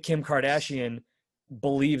don't think that Kim Kardashian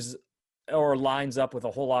believes or lines up with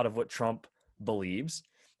a whole lot of what Trump believes.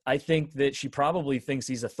 I think that she probably thinks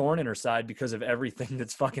he's a thorn in her side because of everything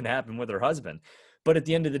that's fucking happened with her husband. But at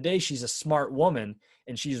the end of the day, she's a smart woman,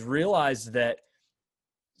 and she's realized that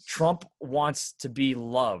Trump wants to be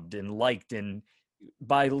loved and liked. And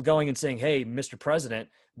by going and saying, hey, Mr. President,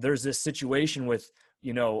 there's this situation with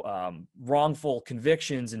wrongful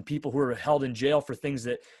convictions and people who are held in jail for things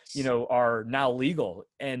that, are now legal.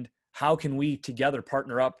 And how can we together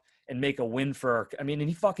partner up and make a win for and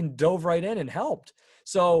he fucking dove right in and helped.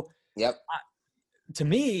 So to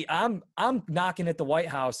me, I'm knocking at the White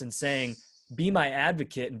House and saying, be my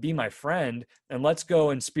advocate and be my friend, and let's go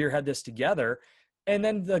and spearhead this together. And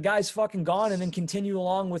then the guy's fucking gone, and then continue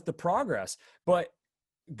along with the progress. But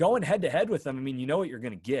going head to head with them, you know what you're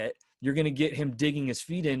going to get. You're going to get him digging his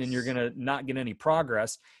feet in, and you're going to not get any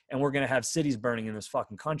progress. And we're going to have cities burning in this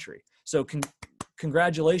fucking country. So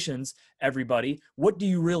congratulations, everybody. What do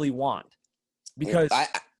you really want? Because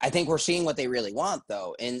I think we're seeing what they really want,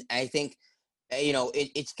 though. And I think,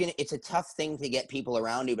 it's a tough thing to get people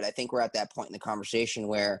around you, but I think we're at that point in the conversation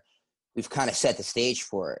where we've kind of set the stage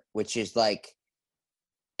for it, which is like,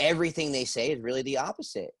 everything they say is really the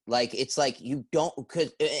opposite. Like, it's like you don't,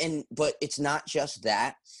 but it's not just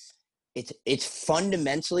that. It's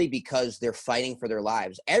fundamentally because they're fighting for their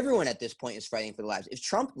lives. Everyone at this point is fighting for their lives. If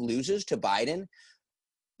Trump loses to Biden,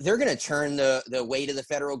 they're going to turn the weight of the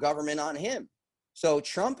federal government on him. So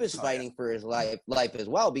Trump is fighting for his life as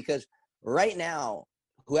well, because right now,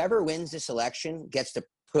 whoever wins this election gets to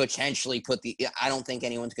potentially I don't think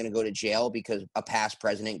anyone's going to go to jail, because a past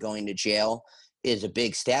president going to jail is a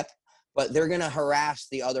big step, but they're going to harass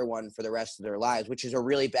the other one for the rest of their lives, which is a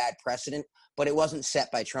really bad precedent. But it wasn't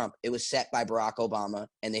set by Trump. It was set by Barack Obama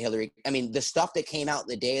and the stuff that came out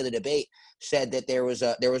the day of the debate said that there was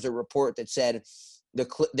a report that said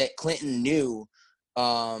that Clinton knew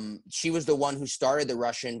she was the one who started the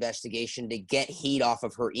Russia investigation to get heat off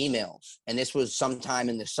of her emails. And this was sometime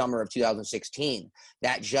in the summer of 2016.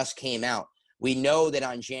 That just came out. We know that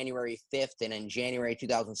on January 5th and in January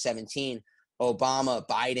 2017, Obama,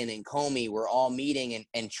 Biden, and Comey were all meeting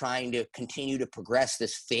and trying to continue to progress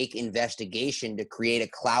this fake investigation to create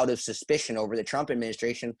a cloud of suspicion over the Trump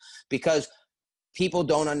administration, because people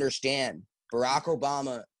don't understand Barack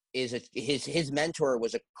Obama his mentor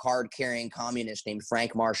was a card-carrying communist named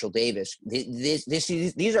Frank Marshall Davis.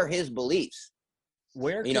 These are his beliefs.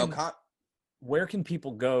 Where can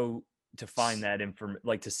people go to find that information,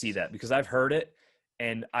 like to see that? Because I've heard it,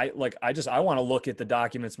 and I want to look at the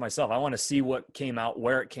documents myself. I want to see what came out,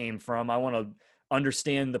 where it came from. I want to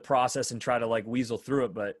understand the process and try to like weasel through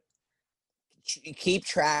it. But keep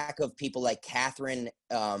track of people like Catherine.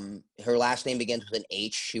 Her last name begins with an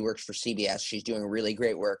H. She works for CBS. She's doing really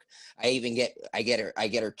great work. I get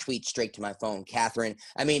her tweets straight to my phone. Catherine.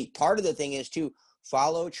 I mean, part of the thing is too,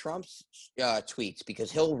 follow Trump's tweets,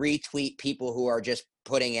 because he'll retweet people who are just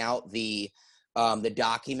putting out the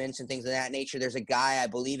documents and things of that nature. There's a guy, I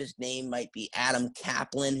believe his name might be Adam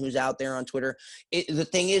Kaplan, who's out there on Twitter. The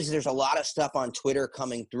thing is, there's a lot of stuff on Twitter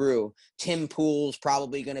coming through. Tim Pool's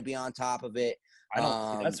probably going to be on top of it.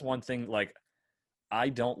 That's one thing. Like, I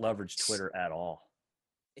don't leverage Twitter at all.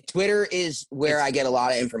 Twitter is where I get a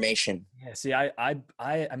lot of information. Yeah. See, I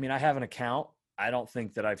mean, I have an account. I don't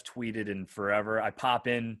think that I've tweeted in forever. I pop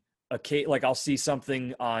in like I'll see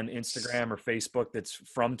something on Instagram or Facebook that's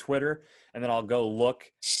from Twitter, and then I'll go look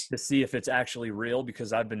to see if it's actually real,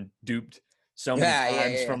 because I've been duped so many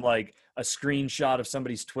times from like a screenshot of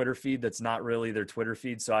somebody's Twitter feed that's not really their Twitter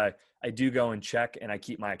feed. So I do go and check, and I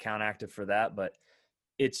keep my account active for that. But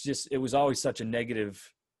it was always such a negative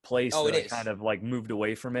place that I kind of like moved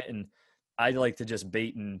away from it. And I like to just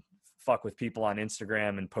bait and fuck with people on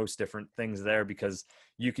Instagram and post different things there, because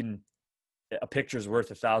a picture's worth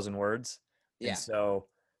 1,000 words. Yeah. And so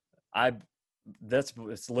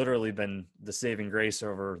it's literally been the saving grace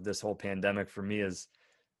over this whole pandemic for me, is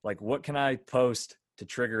like, what can I post to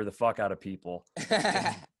trigger the fuck out of people?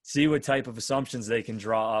 See what type of assumptions they can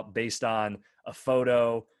draw up based on a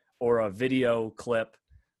photo or a video clip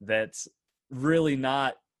that's really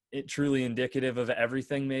not truly indicative of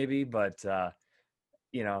everything, maybe, but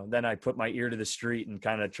then I put my ear to the street and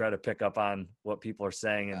kind of try to pick up on what people are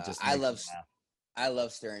saying, and just I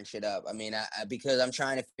love stirring shit up. I mean, because I'm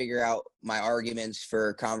trying to figure out my arguments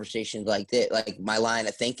for conversations like this, like my line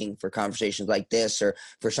of thinking for conversations like this, or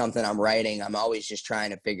for something I'm writing. I'm always just trying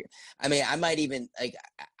to figure. I mean, I might even like.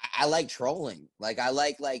 I like trolling. Like I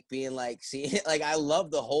like being like, see, like I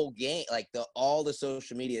love the whole game, like all the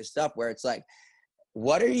social media stuff where it's like,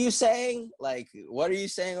 what are you saying? Like, what are you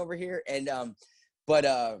saying over here? And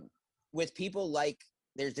but with people like.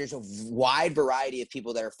 There's a wide variety of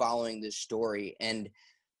people that are following this story. And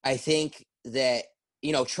I think that,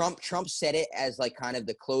 Trump said it as like kind of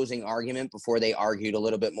the closing argument before they argued a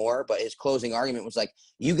little bit more, but his closing argument was like,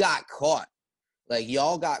 you got caught. Like,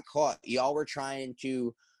 y'all got caught. Y'all were trying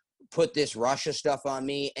to put this Russia stuff on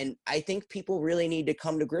me. And I think people really need to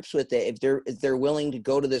come to grips with it if they're willing to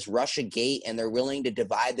go to this Russia gate, and they're willing to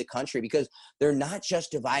divide the country, because they're not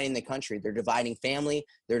just dividing the country. They're dividing family.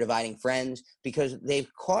 They're dividing friends, because they've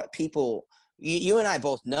caught people. You and I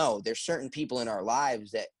both know there's certain people in our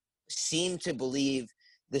lives that seem to believe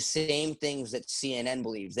the same things that CNN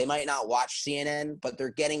believes. They might not watch CNN, but they're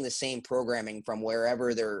getting the same programming from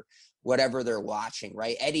whatever they're watching,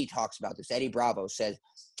 right? Eddie talks about this. Eddie Bravo says,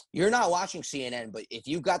 you're not watching CNN, but if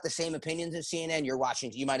you've got the same opinions as CNN,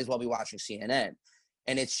 you might as well be watching CNN.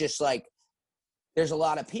 And it's just like, there's a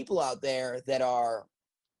lot of people out there that are,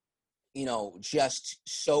 just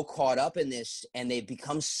so caught up in this, and they've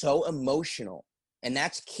become so emotional. And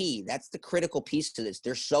that's key. That's the critical piece to this.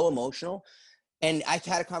 They're so emotional. And I've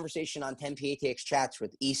had a conversation on 10PATX chats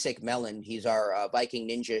with Isak Mellon. He's our Viking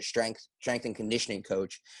Ninja strength and conditioning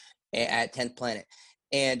coach at 10th Planet.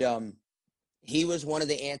 And he was one of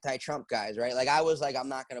the anti-Trump guys, right? Like, I was like, I'm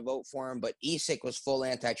not going to vote for him, but Isak was full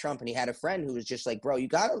anti-Trump. And he had a friend who was just like, bro,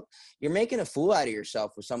 you're making a fool out of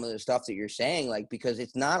yourself with some of the stuff that you're saying, like, because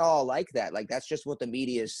it's not all like that. Like, that's just what the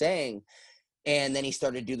media is saying. And then he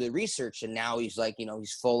started to do the research, and now he's like,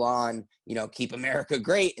 he's full on, keep America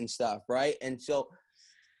great and stuff. Right. And so,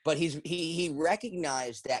 but he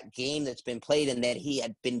recognized that game that's been played, and that he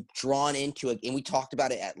had been drawn into it. And we talked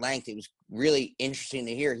about it at length. It was really interesting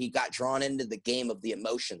to hear. He got drawn into the game of the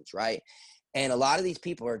emotions, right? And a lot of these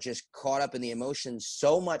people are just caught up in the emotions,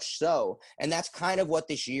 so much so. And that's kind of what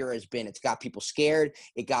this year has been. It's got people scared.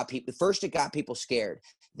 It got people scared.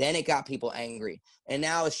 Then it got people angry. And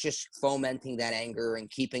now it's just fomenting that anger and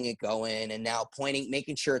keeping it going. And now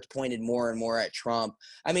making sure it's pointed more and more at Trump.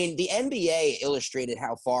 I mean, the NBA illustrated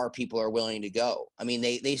how far people are willing to go. I mean,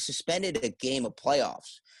 they suspended a game of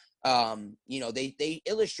playoffs. They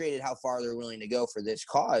illustrated how far they're willing to go for this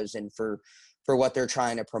cause and for what they're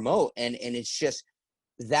trying to promote. And it's just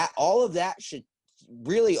that all of that should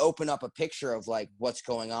really open up a picture of like what's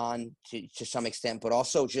going on to some extent, but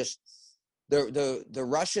also just the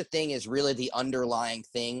Russia thing is really the underlying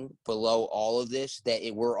thing below all of this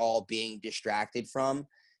we're all being distracted from.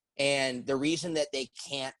 And the reason that they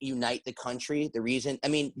can't unite the country,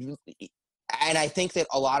 and I think that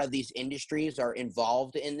a lot of these industries are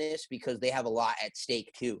involved in this because they have a lot at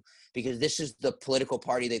stake too, because this is the political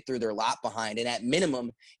party they threw their lot behind. And at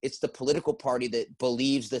minimum, it's the political party that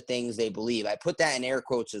believes the things they believe. I put that in air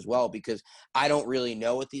quotes as well, because I don't really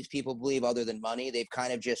know what these people believe other than money. They've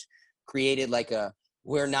kind of just created like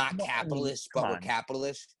we're not capitalists, but we're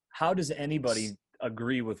capitalists. How does anybody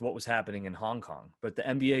agree with what was happening in Hong Kong? But the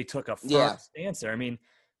NBA took a firm stance there. I mean,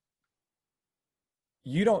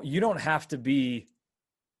 you don't have to be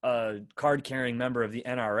a card-carrying member of the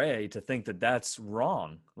NRA to think that that's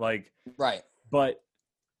wrong. Like, right. But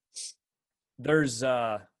there's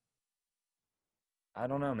I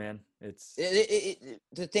don't know, man.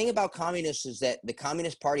 The thing about communists is that the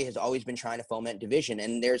Communist Party has always been trying to foment division.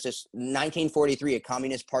 And there's this 1943, a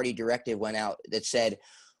Communist Party directive went out that said,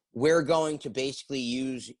 we're going to basically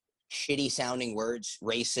use shitty sounding words,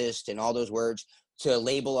 racist and all those words, to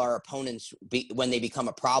label our opponents when they become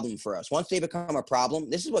a problem for us. Once they become a problem,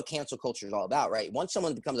 this is what cancel culture is all about, right? Once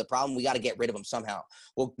someone becomes a problem, we got to get rid of them somehow.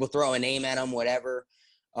 We'll throw a name at them, whatever.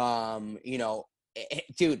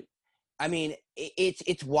 Dude, I mean,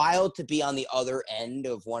 it's wild to be on the other end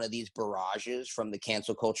of one of these barrages from the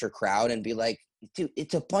cancel culture crowd and be like, dude,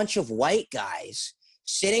 it's a bunch of white guys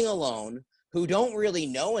sitting alone who don't really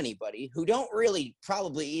know anybody, who don't really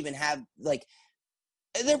probably even have like,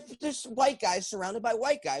 there's white guys surrounded by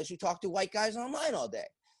white guys who talk to white guys online all day.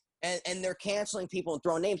 And they're canceling people and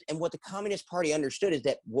throwing names. And what the Communist Party understood is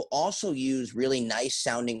that we'll also use really nice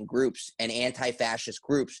sounding groups and anti-fascist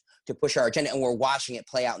groups to push our agenda. And we're watching it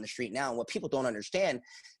play out in the street now. And what people don't understand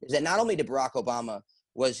is that not only did Barack Obama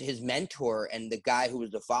was his mentor and the guy who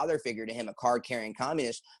was the father figure to him, a card-carrying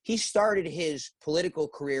communist, he started his political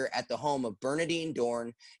career at the home of Bernardine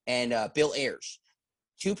Dorn and Bill Ayers.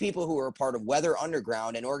 Two people who were a part of Weather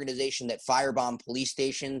Underground, an organization that firebombed police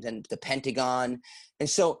stations and the Pentagon. And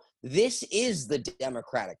so this is the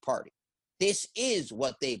Democratic Party. This is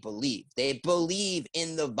what they believe. They believe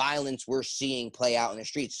in the violence we're seeing play out in the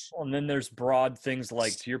streets. Well, and then there's broad things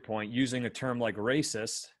like, to your point, using a term like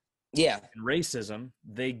racist. Yeah. And racism,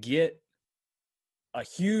 they get a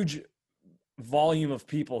huge volume of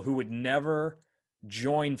people who would never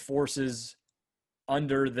join forces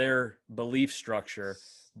under their belief structure,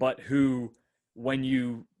 but who, when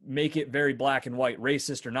you make it very black and white,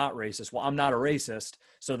 racist or not racist, well, I'm not a racist,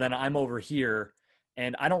 so then I'm over here,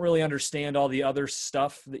 and I don't really understand all the other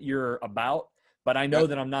stuff that you're about, but I know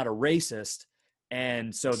that I'm not a racist,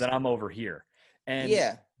 and so then I'm over here. And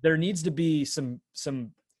there needs to be some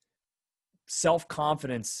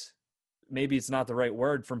self-confidence, maybe it's not the right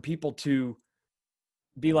word, from people to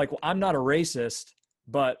be like, well, I'm not a racist,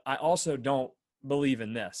 but I also don't believe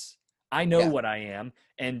in this. I know what I am,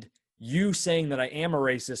 and you saying that I am a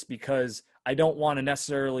racist because I don't want to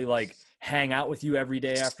necessarily like hang out with you every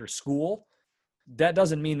day after school, that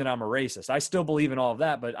doesn't mean that I'm a racist. I still believe in all of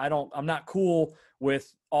that, but I'm not cool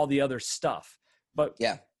with all the other stuff. But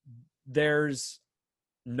there's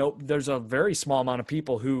a very small amount of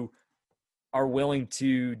people who are willing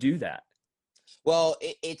to do that. Well,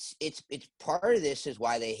 it's part of this is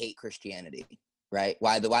why they hate Christianity, right?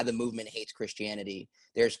 Why the movement hates Christianity.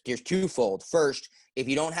 There's twofold. First, if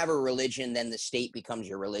you don't have a religion, then the state becomes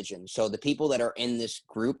your religion. So the people that are in this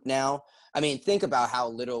group now, I mean, think about how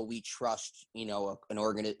little we trust,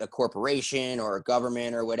 a corporation or a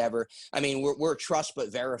government or whatever. I mean, we're trust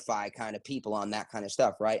but verify kind of people on that kind of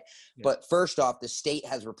stuff, right? Yeah. But first off, the state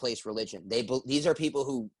has replaced religion. These are people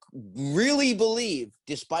who really believe,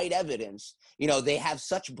 despite evidence, they have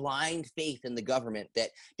such blind faith in the government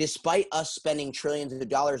that despite us spending trillions of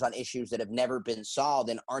dollars on issues that have never been solved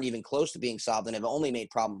and aren't even close to being solved and have only made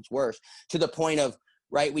problems worse, to the point of,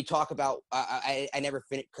 right, we talk about, I never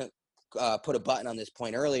put a button on this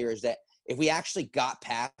point earlier, is that if we actually got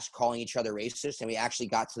past calling each other racist and we actually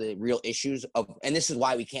got to the real issues and this is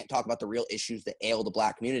why we can't talk about the real issues that ail the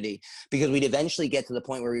Black community, because we'd eventually get to the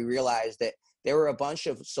point where we realize that there were a bunch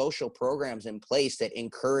of social programs in place that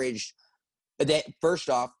encouraged that. First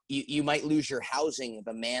off, you might lose your housing if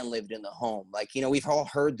a man lived in the home. Like, we've all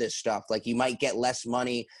heard this stuff. Like, you might get less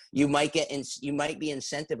money. You might be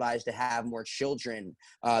incentivized to have more children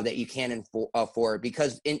that you can't afford,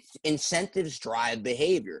 because incentives drive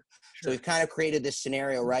behavior. Sure. So we've kind of created this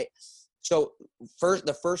scenario, right? So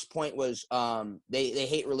the first point was they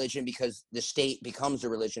hate religion because the state becomes a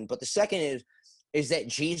religion. But the second is that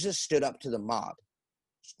Jesus stood up to the mob.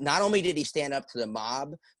 Not only did he stand up to the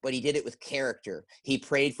mob, but he did it with character. He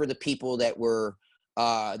prayed for the people that were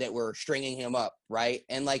that were stringing him up, right?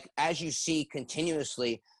 And like, as you see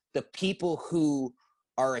continuously, the people who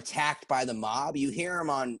are attacked by the mob, you hear them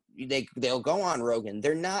on, they'll go on Rogan.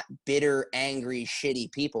 They're not bitter, angry,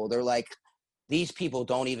 shitty people. They're like, these people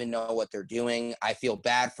don't even know what they're doing. I feel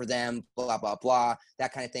bad for them, blah, blah, blah,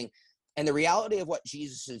 that kind of thing. And the reality of what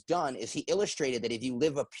Jesus has done is he illustrated that if you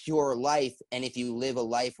live a pure life, and if you live a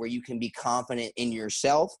life where you can be confident in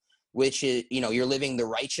yourself, which is, you're living the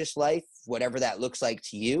righteous life, whatever that looks like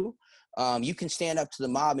to you, you can stand up to the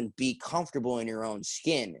mob and be comfortable in your own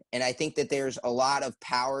skin. And I think that there's a lot of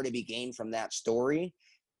power to be gained from that story.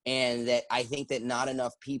 And that I think that not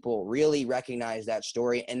enough people really recognize that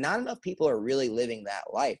story, and not enough people are really living that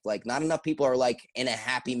life. Like, not enough people are like in a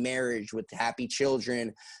happy marriage with happy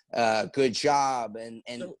children, good job, and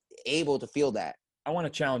so, able to feel that. I want to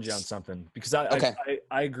challenge you on something, because I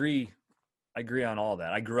agree. I agree on all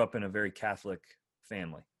that. I grew up in a very Catholic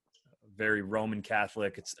family, very Roman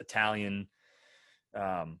Catholic. It's Italian.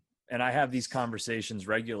 And I have these conversations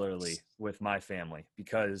regularly with my family,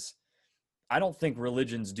 because I don't think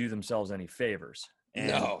religions do themselves any favors.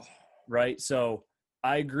 No. Right. So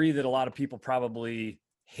I agree that a lot of people probably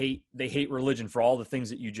hate religion for all the things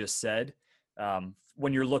that you just said.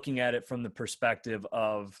 When you're looking at it from the perspective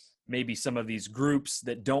of maybe some of these groups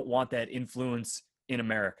that don't want that influence in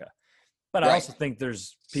America. But I also think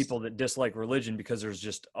there's people that dislike religion because there's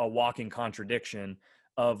just a walking contradiction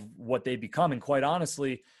of what they become. And quite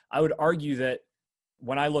honestly, I would argue that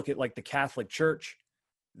when I look at like the Catholic Church,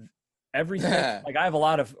 everything, like I have a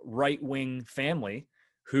lot of right-wing family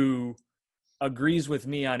who agrees with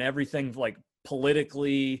me on everything, like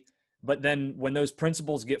politically, but then when those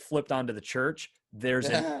principles get flipped onto the church, there's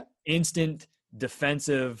an instant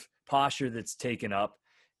defensive posture that's taken up.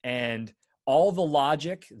 And all the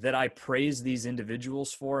logic that I praise these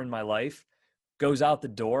individuals for in my life goes out the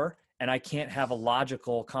door, and I can't have a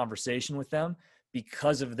logical conversation with them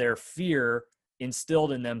because of their fear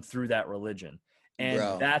instilled in them through that religion.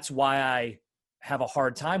 And that's why I have a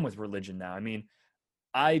hard time with religion now. I mean,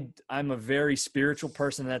 I'm a very spiritual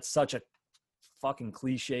person. That's such a fucking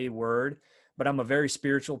cliche word, but I'm a very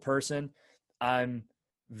spiritual person. I'm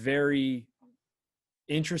very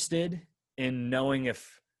interested in knowing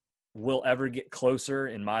if we'll ever get closer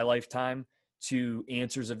in my lifetime to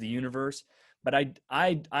answers of the universe. But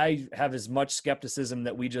I have as much skepticism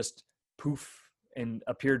that we just poof and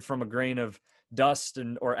appeared from a grain of dust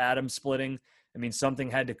or atom splitting. I mean, something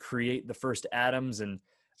had to create the first atoms, and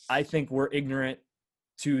I think we're ignorant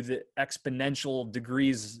to the exponential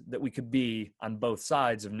degrees that we could be on both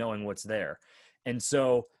sides of knowing what's there. And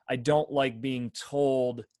so I don't like being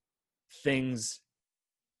told things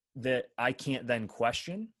that I can't then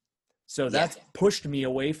question. So that's pushed me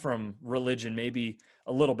away from religion maybe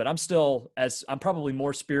a little bit. I'm probably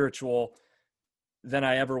more spiritual than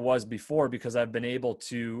I ever was before, because I've been able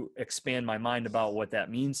to expand my mind about what that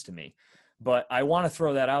means to me. But I want to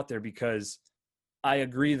throw that out there because I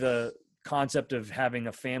agree the concept of having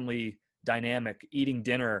a family dynamic, eating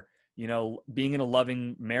dinner, being in a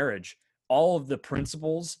loving marriage, all of the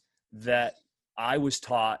principles that I was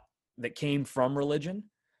taught that came from religion,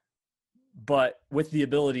 but with the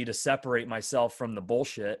ability to separate myself from the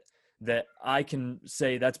bullshit, that I can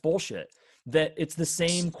say that's bullshit, that it's the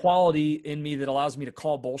same quality in me that allows me to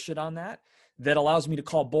call bullshit on that allows me to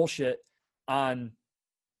call bullshit on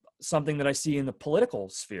something that I see in the political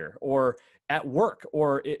sphere or at work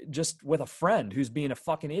or just with a friend who's being a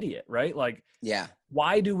fucking idiot, right? Like,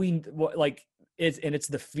 why do we like it's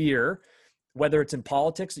the fear, whether it's in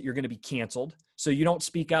politics, that you're going to be canceled. So you don't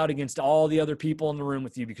speak out against all the other people in the room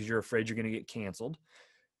with you because you're afraid you're going to get canceled.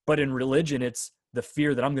 But in religion, it's the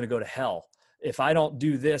fear that I'm going to go to hell. If I don't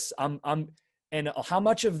do this, and how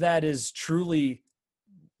much of that is truly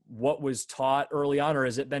what was taught early on, or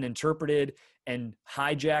has it been interpreted and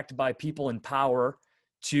hijacked by people in power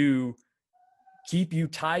to keep you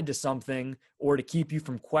tied to something or to keep you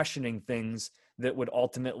from questioning things that would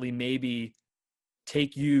ultimately maybe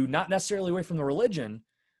take you not necessarily away from the religion,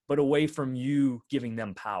 but away from you giving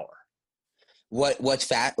them power? What's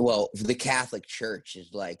fat? Well, the Catholic Church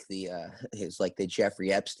is like the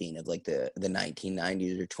Jeffrey Epstein of like the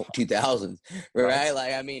 1990s or 2000s, right?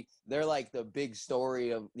 Like, I mean, they're like the big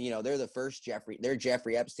story of, they're the first they're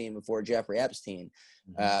Jeffrey Epstein before Jeffrey Epstein.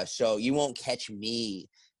 So you won't catch me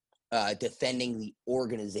defending the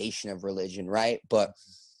organization of religion, right? But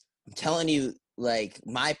I'm telling you, like,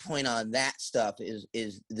 my point on that stuff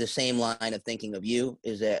is the same line of thinking of you,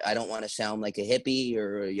 is that I don't want to sound like a hippie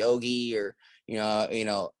or a yogi or,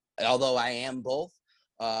 although I am both,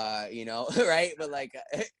 right. But like,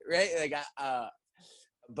 right. Like,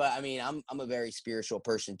 but I mean, I'm a very spiritual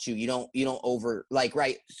person too. You don't over like,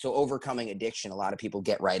 right. So overcoming addiction, a lot of people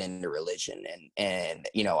get right into religion, and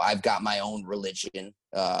I've got my own religion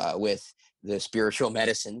with the spiritual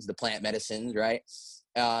medicines, the plant medicines, right?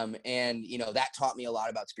 And that taught me a lot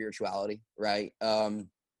about spirituality, right?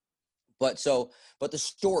 But the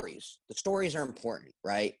stories are important,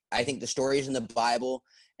 right? I think the stories in the Bible,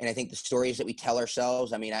 and I think the stories that we tell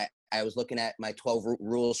ourselves. I mean, I was looking at my 12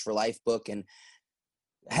 Rules for Life book, and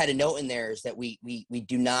had a note in there is that we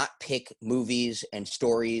do not pick movies and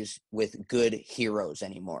stories with good heroes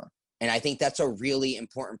anymore. And I think that's a really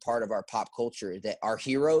important part of our pop culture, that our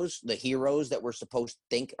heroes, the heroes that we're supposed to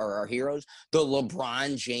think are our heroes, the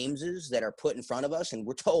LeBron Jameses that are put in front of us and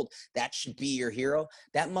we're told that should be your hero.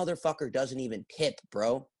 That motherfucker doesn't even tip,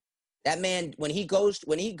 bro. That man, when he goes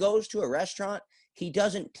to a restaurant, he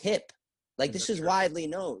doesn't tip. Like, this is widely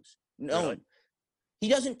known. Really? He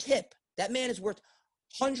doesn't tip. That man is worth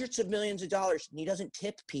hundreds of millions of dollars, and he doesn't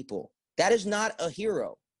tip people. That is not a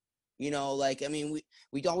hero. Like, I mean,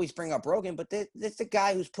 we'd always bring up Rogan, but that's the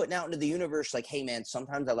guy who's putting out into the universe, like, hey man,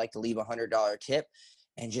 sometimes I like to leave $100 tip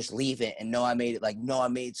and just leave it and know I made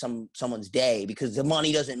someone's day, because the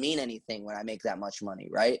money doesn't mean anything when I make that much money,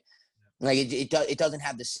 right? Like, it doesn't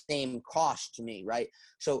have the same cost to me, right?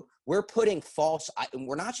 So we're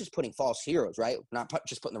not just putting false heroes, right? We're not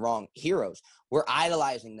just putting the wrong heroes. We're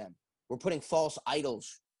idolizing them. We're putting false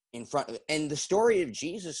idols in front of it. And the story of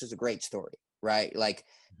Jesus is a great story, right? Like,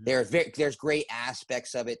 there's great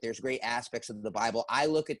aspects of it. There's great aspects of the Bible. I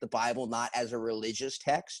look at the Bible not as a religious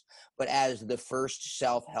text, but as the first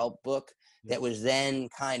self-help book that was then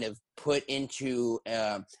kind of put into,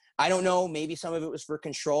 I don't know, maybe some of it was for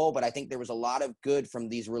control, but I think there was a lot of good from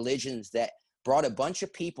these religions that brought a bunch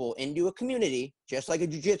of people into a community, just like a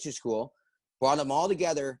jiu-jitsu school, brought them all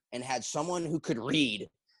together and had someone who could read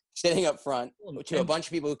sitting up front to a bunch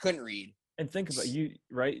of people who couldn't read. And think about you,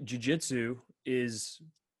 right? Jiu-jitsu is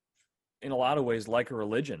in a lot of ways like a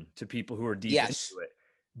religion to people who are deep into it.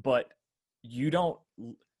 But you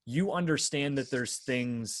understand that there's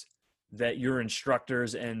things that your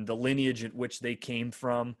instructors and the lineage at which they came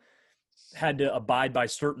from had to abide by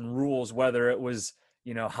certain rules, whether it was,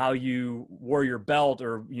 how you wore your belt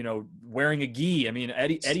or, wearing a gi. I mean,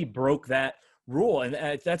 Eddie broke that rule. And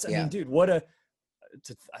that's, I mean, dude,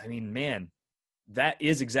 man, that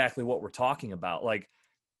is exactly what we're talking about. Like,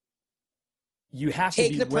 you have to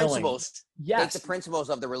be willing. Principles. Yes. Take the principles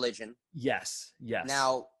of the religion. Yes.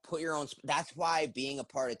 Now put your own. That's why being a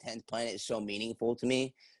part of 10th Planet is so meaningful to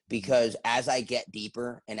me, because as I get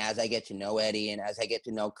deeper and as I get to know Eddie and as I get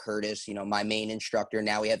to know Curtis, my main instructor,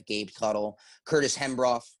 now we have Gabe Tuttle, Curtis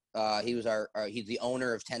Hembroff. He's the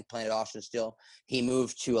owner of 10th Planet Austin still. He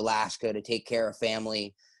moved to Alaska to take care of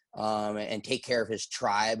family and take care of his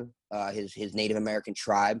tribe, his Native American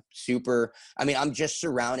tribe. I mean, I'm just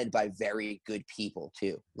surrounded by very good people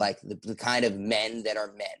too, like the kind of men that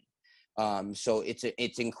are men. So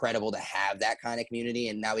it's incredible to have that kind of community.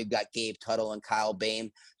 And now we've got Gabe Tuttle and Kyle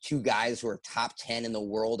Baim, two guys who are top 10 in the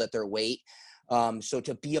world at their weight. So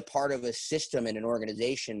to be a part of a system and an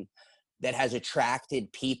organization that has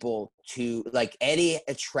attracted people to, like, Eddie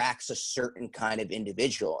attracts a certain kind of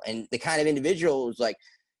individual, and the kind of individual is like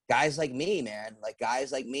guys like me, man, like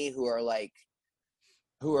guys like me who are like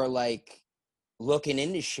looking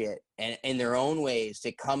into shit and in their own ways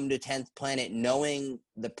to come to 10th Planet, knowing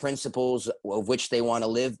the principles of which they want to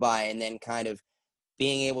live by, and then kind of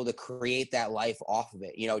being able to create that life off of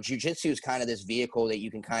it. Jiu-jitsu is kind of this vehicle that you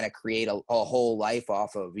can kind of create a whole life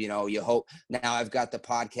off of. You hope. Now I've got the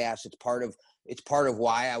podcast. It's part of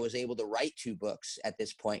why I was able to write 2 books at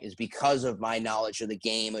this point, is because of my knowledge of the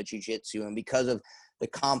game of jiu-jitsu and because of the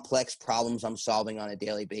complex problems I'm solving on a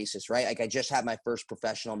daily basis, right? Like, I just had my first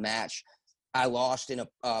professional match. I lost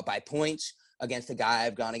by points against a guy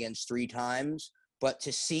I've gone against 3 times, but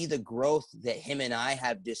to see the growth that him and I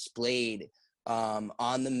have displayed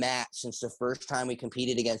on the mat since the first time we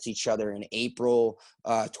competed against each other in April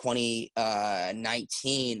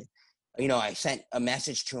 2019, I sent a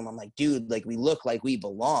message to him. I'm like, dude, like, we look like we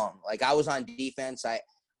belong. Like, I was on defense. I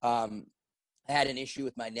had an issue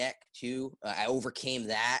with my neck too. I overcame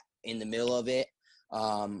that in the middle of it.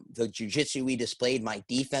 The jiu-jitsu we displayed, my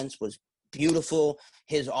defense was beautiful.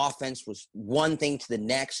 His offense was one thing to the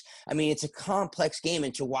next. I mean, it's a complex game,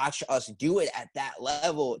 and to watch us do it at that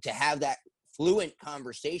level, to have that fluent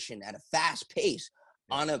conversation at a fast pace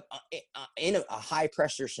in a high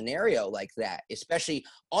pressure scenario like that, especially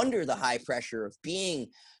under the high pressure of being,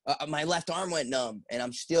 my left arm went numb, and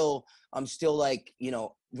I'm still like,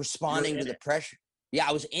 responding to the pressure. Yeah,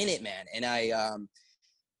 I was in it, man. And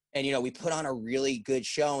And, you know, we put on a really good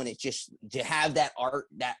show, and it's just to have that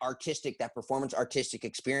performance artistic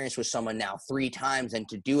experience with someone now 3 times, and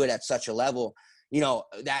to do it at such a level, you know,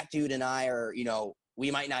 that dude and I are, you know,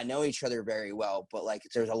 we might not know each other very well, but like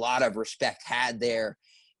there's a lot of respect had there.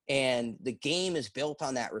 And the game is built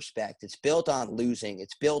on that respect. It's built on losing.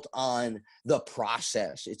 It's built on the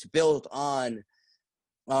process. It's built on,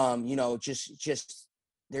 you know, just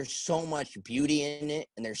there's so much beauty in it,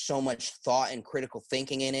 and there's so much thought and critical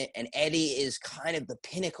thinking in it. And Eddie is kind of the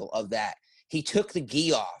pinnacle of that. He took the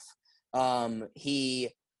gi off.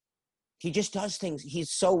 He just does things.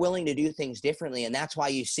 He's so willing to do things differently. And that's why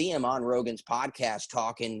you see him on Rogan's podcast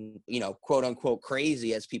talking, you know, quote unquote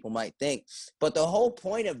crazy, as people might think. But the whole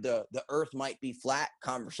point of the earth might be flat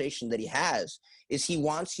conversation that he has is he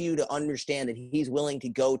wants you to understand that he's willing to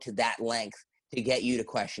go to that length to get you to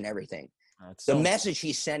question everything. The message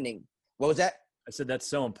he's sending. What was that? I said that's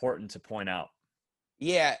so important to point out.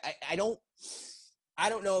 Yeah, I don't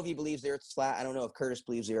know if he believes the earth's flat. I don't know if Curtis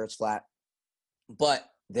believes the earth's flat. But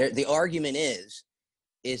the argument is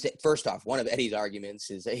that, first off, one of Eddie's arguments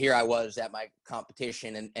is that here I was at my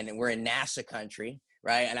competition, and we're in NASA country,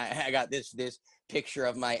 right? And I got this picture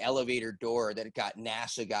of my elevator door that got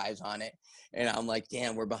NASA guys on it. And I'm like,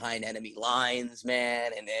 damn, we're behind enemy lines,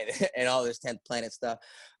 man, and all this 10th planet stuff.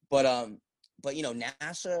 But you know,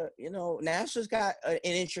 NASA's got an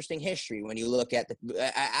interesting history when you look at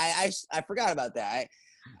I forgot about that.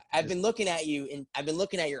 I've been looking at you, and I've been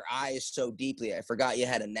looking at your eyes so deeply. I forgot you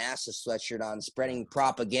had a NASA sweatshirt on, spreading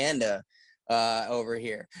propaganda over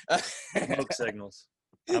here. Smoke signals.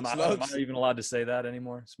 Am I even allowed to say that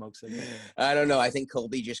anymore? Smoke signals. I don't know. I think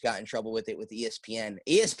Colby just got in trouble with it with ESPN.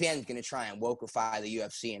 ESPN's going to try and wokeify the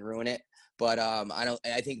UFC and ruin it, but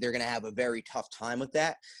I think they're going to have a very tough time with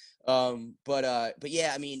that. But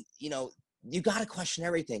yeah, I mean, you know, you got to question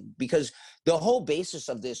everything, because the whole basis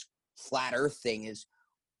of this flat Earth thing is,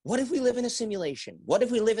 what if we live in a simulation? What if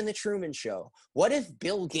we live in the Truman Show? What if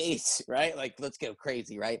Bill Gates, right? Like, let's go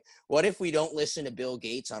crazy, right? What if we don't listen to Bill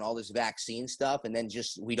Gates on all this vaccine stuff, and then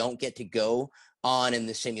we don't get to go on in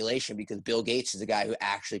the simulation because Bill Gates is the guy who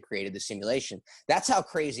actually created the simulation? That's how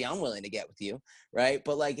crazy I'm willing to get with you, right?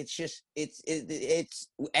 But like, it's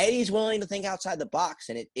Eddie's willing to think outside the box,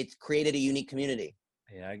 and it's created a unique community.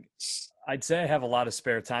 Yeah, I'd say I have a lot of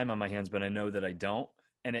spare time on my hands, but I know that I don't.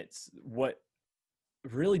 And it's what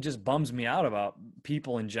really just bums me out about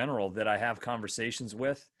people in general that I have conversations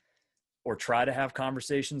with or try to have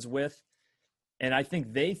conversations with. And I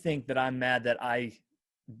think they think that I'm mad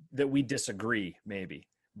that we disagree, maybe,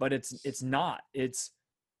 but it's not. It's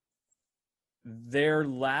their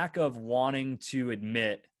lack of wanting to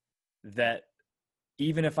admit that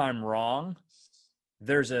even if I'm wrong,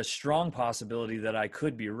 there's a strong possibility that I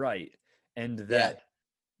could be right. And that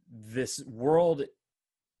this world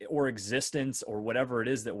or existence or whatever it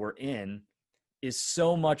is that we're in is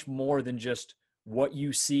so much more than just what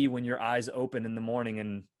you see when your eyes open in the morning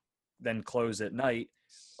and then close at night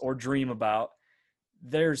or dream about.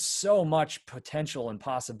 There's so much potential and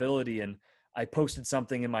possibility. And I posted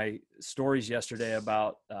something in my stories yesterday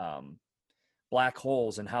about black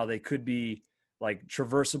holes and how they could be like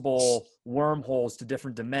traversable wormholes to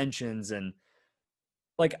different dimensions. And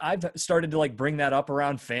like, I've started to like bring that up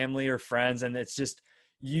around family or friends. And it's just,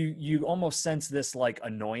 you almost sense this like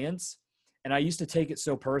annoyance. And I used to take it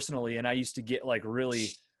so personally, and I used to get like really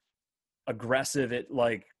aggressive at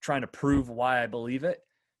like trying to prove why I believe it.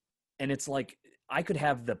 And it's like, I could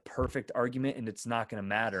have the perfect argument and it's not going to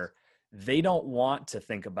matter. They don't want to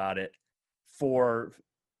think about it for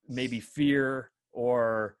maybe fear,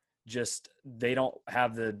 or just they don't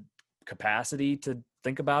have the capacity to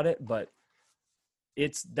think about it. But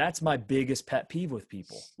that's my biggest pet peeve with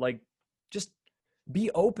people. Like, just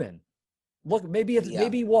be open. Look,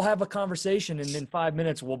 maybe we'll have a conversation, and in 5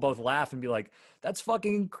 minutes we'll both laugh and be like, that's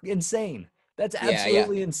fucking insane. That's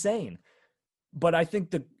absolutely insane. But I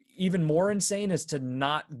think the even more insane is to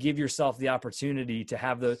not give yourself the opportunity to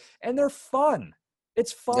have and they're fun.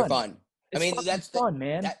 It's fun. They're fun. That's fun,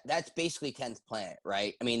 man. That's basically 10th planet,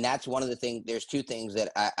 right? I mean, that's one of the things. There's 2 things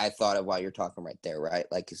that I thought of while you're talking right there, right?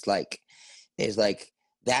 Like, it's like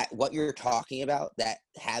that, what you're talking about, that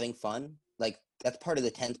having fun, like, that's part of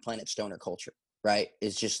the 10th planet stoner culture, right?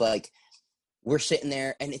 It's just like, we're sitting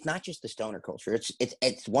there, and it's not just the stoner culture.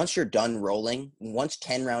 It's once you're done rolling, once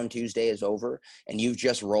 10 round Tuesday is over and you've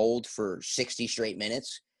just rolled for 60 straight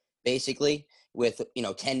minutes, basically, with,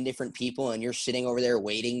 10 different people, and you're sitting over there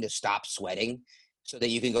waiting to stop sweating so that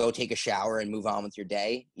you can go take a shower and move on with your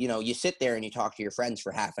day. You sit there and you talk to your friends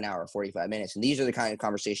for half an hour, 45 minutes. And these are the kind of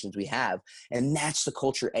conversations we have. And that's the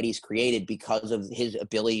culture Eddie's created because of his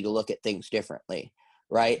ability to look at things differently,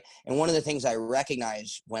 right? And one of the things I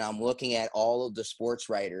recognize when I'm looking at all of the sports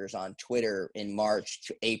writers on Twitter in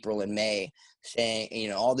March, April, and May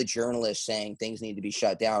saying, all the journalists saying things need to be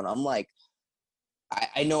shut down, I'm like,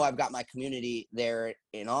 I know I've got my community there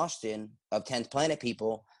in Austin of 10th Planet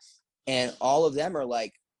people, and all of them are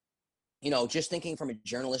like, just thinking from a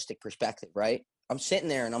journalistic perspective, right? I'm sitting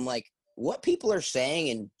there and I'm like, what people are saying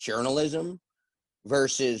in journalism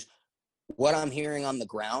versus what I'm hearing on the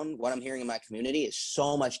ground, what I'm hearing in my community is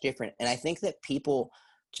so much different. And I think that people,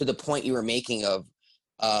 to the point you were making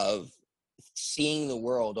of seeing the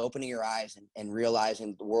world, opening your eyes and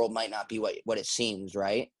realizing the world might not be what it seems,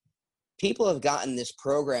 right? People have gotten this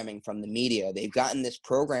programming from the media. They've gotten this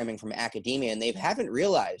programming from academia, and they haven't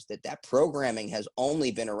realized that programming has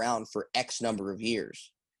only been around for X number of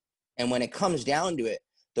years. And when it comes down to it,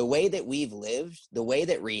 the way that we've lived, the way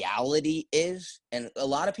that reality is, and a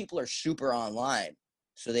lot of people are super online,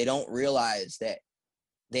 so they don't realize that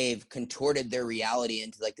they've contorted their reality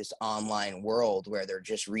into like this online world where they're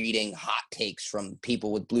just reading hot takes from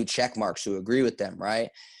people with blue check marks who agree with them, right?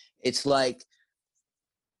 It's like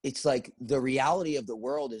the reality of the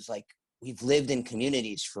world is like we've lived in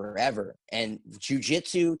communities forever, and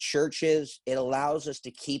jiu-jitsu, churches, it allows us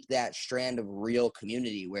to keep that strand of real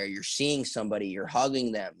community where you're seeing somebody, you're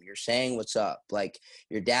hugging them, you're saying what's up, like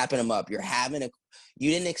you're dapping them up, you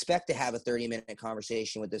didn't expect to have a 30-minute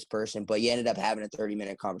conversation with this person, but you ended up having a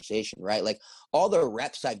 30-minute conversation, right? Like all the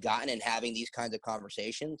reps I've gotten in having these kinds of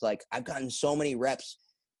conversations, like I've gotten so many reps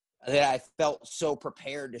that I felt so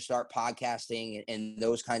prepared to start podcasting and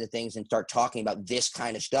those kinds of things and start talking about this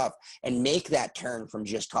kind of stuff and make that turn from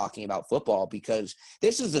just talking about football, because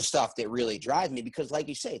this is the stuff that really drives me, because like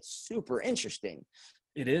you say, it's super interesting.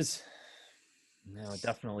 It is. No, it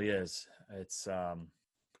definitely is. It's,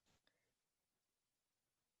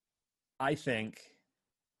 I think,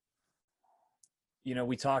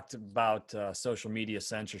 we talked about social media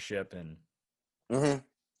censorship and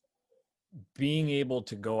being able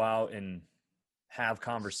to go out and have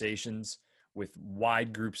conversations with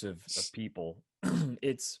wide groups of people.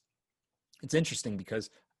 It's interesting because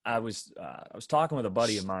I was talking with a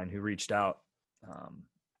buddy of mine who reached out,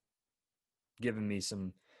 giving me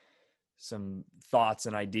some thoughts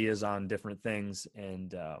and ideas on different things,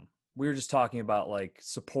 and we were just talking about like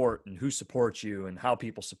support and who supports you and how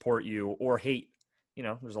people support you or hate.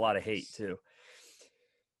 There's a lot of hate too.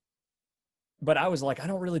 But I was like, I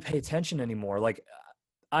don't really pay attention anymore. Like,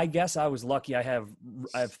 I guess I was lucky. I have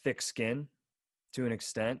thick skin to an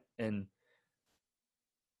extent, and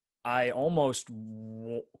I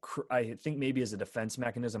think maybe as a defense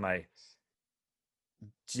mechanism, I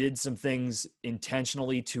did some things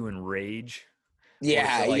intentionally to enrage.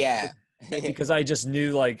 Yeah. Because I just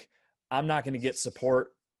knew like I'm not going to get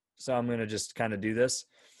support, so I'm going to just kind of do this.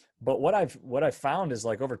 But what I've found is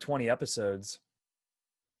like over 20 episodes,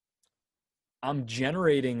 I'm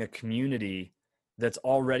generating a community that's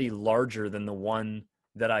already larger than the one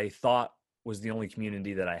that I thought was the only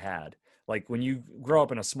community that I had. Like when you grow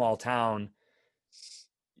up in a small town,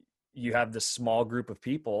 you have this small group of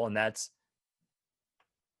people, and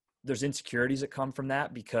there's insecurities that come from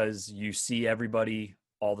that because you see everybody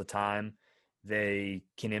all the time. They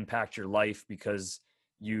can impact your life because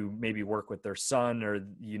you maybe work with their son, or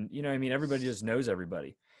you know what I mean? Everybody just knows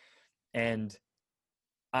everybody. And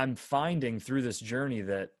I'm finding through this journey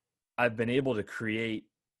that I've been able to create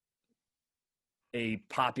a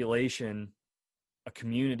population, a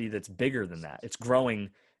community that's bigger than that. It's growing,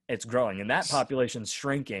 and that population's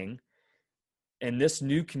shrinking, and this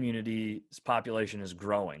new community's population is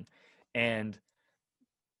growing. And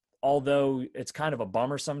although it's kind of a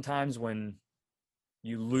bummer sometimes when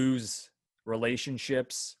you lose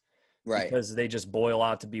relationships, Right, because they just boil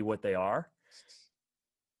out to be what they are,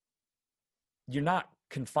 you're not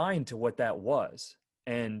confined to what that was.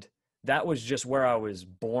 And that was just where I was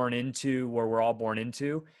born into, where we're all born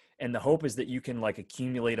into. And the hope is that you can like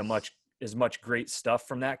accumulate as much great stuff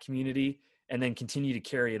from that community and then continue to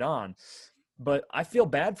carry it on. But I feel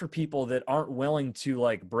bad for people that aren't willing to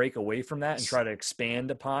like break away from that and try to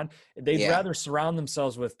expand upon. They'd rather surround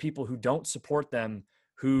themselves with people who don't support them,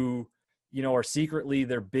 who, are secretly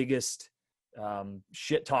their biggest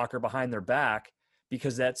shit talker behind their back,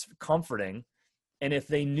 because that's comforting. And if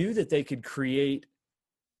they knew that they could create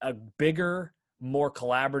a bigger, more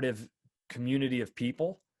collaborative community of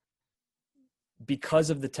people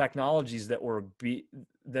because of the technologies that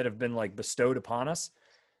have been like bestowed upon us,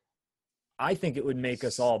 I think it would make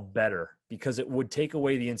us all better, because it would take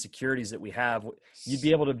away the insecurities that we have. You'd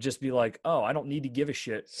be able to just be like, oh, I don't need to give a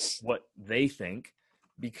shit what they think,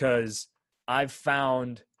 because I've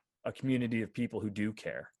found a community of people who do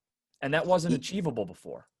care. And that wasn't achievable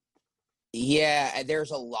before. Yeah,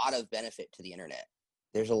 there's a lot of benefit to the internet.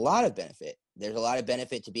 There's a lot of benefit. There's a lot of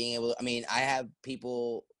benefit to being able to, I mean, I have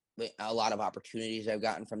people, a lot of opportunities I've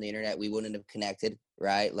gotten from the internet. We wouldn't have connected,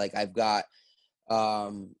 right? Like I've got,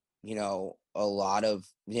 you know, a lot of,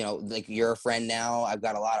 you know, like you're a friend now. I've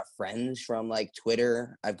got a lot of friends from like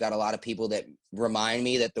Twitter. I've got a lot of people that remind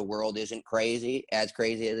me that the world isn't crazy as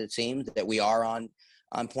it seems, that we are on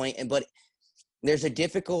point. But there's a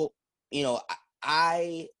difficult, you know,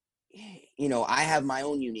 I have my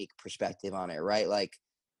own unique perspective on it, right? Like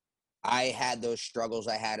I had those struggles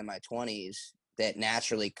I had in my 20s that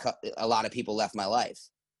naturally a lot of people left my life,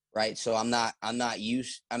 right? So I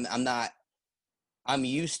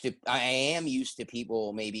am used to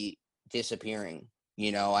people maybe disappearing,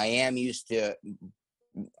 you know. I am used to,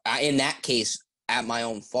 in that case, at my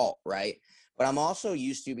own fault, right? But I'm also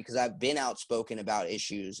used to, because I've been outspoken about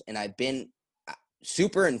issues and I've been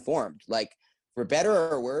super informed, like for better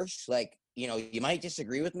or worse. Like, you know, you might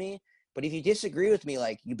disagree with me, but if you disagree with me,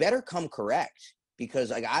 like you better come correct,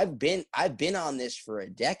 because like I've been on this for a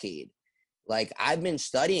decade. Like I've been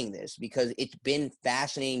studying this because it's been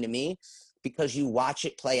fascinating to me, because you watch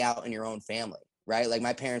it play out in your own family, right? Like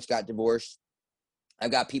my parents got divorced.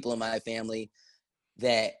 I've got people in my family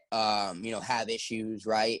that, you know, have issues,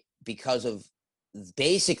 right? Because of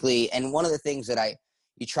basically, and one of the things that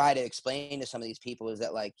you try to explain to some of these people is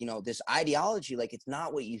that, like, you know, this ideology, like it's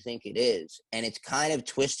not what you think it is. And it's kind of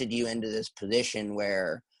twisted you into this position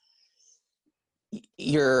where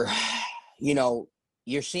you're, you know,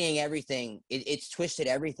 you're seeing everything. It's twisted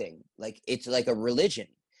everything. Like it's like a religion,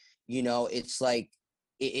 you know. It's like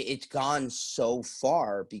it's gone so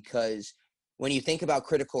far, because when you think about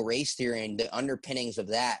critical race theory and the underpinnings of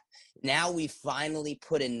that, now we finally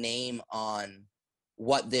put a name on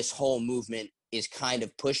what this whole movement is kind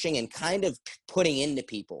of pushing and kind of putting into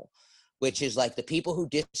people, which is like the people who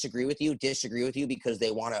disagree with you because they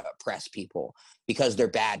want to oppress people, because they're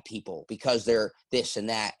bad people, because they're this and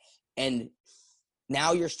that. And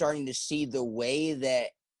now you're starting to see the way that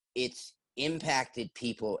it's impacted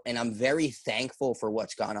people. And I'm very thankful for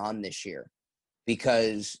what's gone on this year,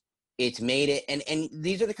 because it's made it. And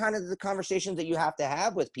these are the kind of the conversations that you have to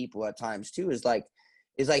have with people at times too, is like,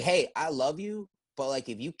 hey, I love you, but like,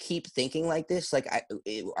 if you keep thinking like this, like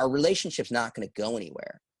our relationship's not going to go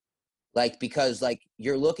anywhere. Like, because like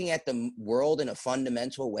you're looking at the world in a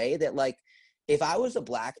fundamental way that, like, if I was a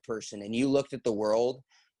black person and you looked at the world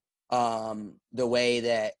the way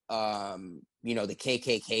that, you know, the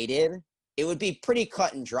KKK did, it would be pretty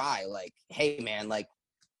cut and dry. Like, hey man, like,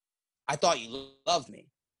 I thought you loved me.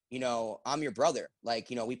 You know, I'm your brother. Like,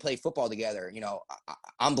 you know, we play football together. You know,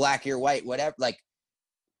 I'm black, you're white, whatever. Like,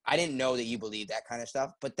 I didn't know that you believe that kind of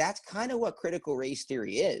stuff, but that's kind of what critical race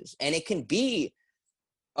theory is. And it can be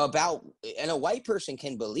about, and a white person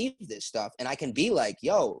can believe this stuff. And I can be like,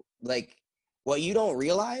 yo, like, what you don't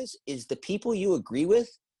realize is the people you agree with,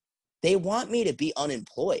 they want me to be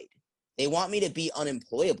unemployed. They want me to be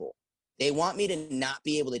unemployable. They want me to not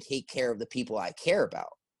be able to take care of the people I care about.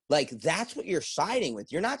 Like, that's what you're siding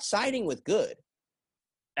with. You're not siding with good.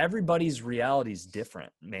 Everybody's reality is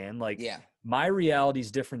different, man. Like, Yeah. my reality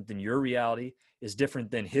is different than your reality, is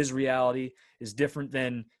different than his reality, is different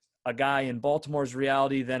than a guy in Baltimore's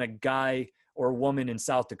reality, than a guy or woman in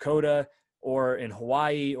South Dakota or in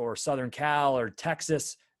Hawaii or Southern Cal or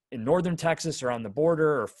Texas, in Northern Texas or on the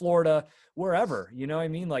border or Florida, wherever, you know what I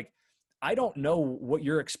mean? Like, I don't know what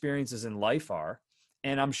your experiences in life are.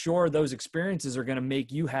 And I'm sure those experiences are going to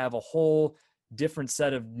make you have a whole different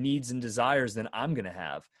set of needs and desires than I'm going to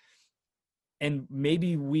have. And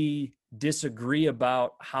maybe we disagree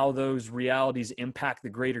about how those realities impact the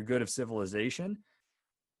greater good of civilization,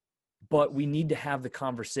 but we need to have the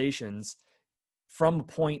conversations from a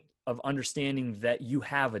point of understanding that you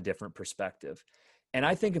have a different perspective. And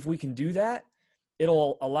I think if we can do that,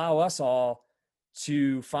 it'll allow us all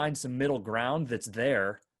to find some middle ground that's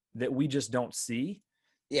there that we just don't see.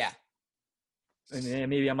 Yeah. And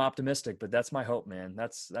maybe I'm optimistic, but that's my hope, man.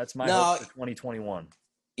 That's my No, hope for 2021.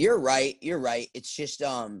 You're right. You're right. It's just,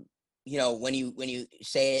 you know, when you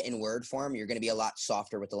say it in word form, you're going to be a lot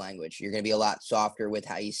softer with the language. You're going to be a lot softer with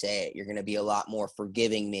how you say it. You're going to be a lot more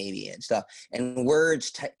forgiving maybe and stuff. And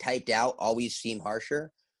words typed out always seem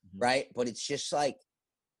harsher, right? But it's just like,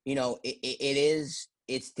 you know,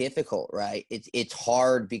 it's difficult, right? It's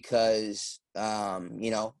hard because,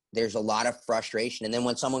 you know, there's a lot of frustration. And then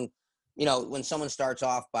when someone starts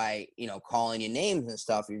off by, you know, calling you names and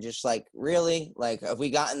stuff, you're just like, really? Like, have we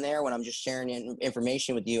gotten there when I'm just sharing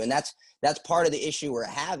information with you? And that's part of the issue we're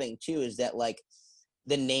having too, is that like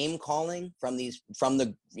the name calling from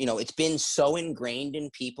the, you know, it's been so ingrained in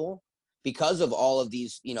people because of all of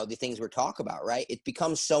these, the things we're talking about, right? It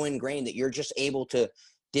becomes so ingrained that you're just able to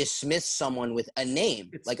dismiss someone with a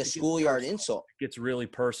name, like a schoolyard insult. It gets really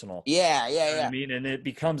personal. Yeah, You know what yeah. I mean? And it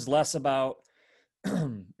becomes less about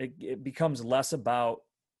it becomes less about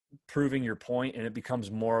proving your point, and it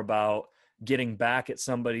becomes more about getting back at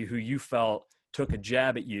somebody who you felt took a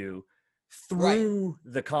jab at you through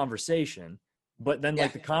the conversation. But then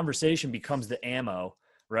like the conversation becomes the ammo,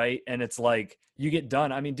 right? And it's like you get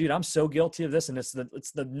done. I mean, dude, I'm so guilty of this, and it's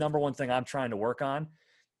the number one thing I'm trying to work on.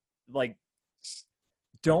 Like,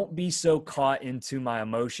 don't be so caught into my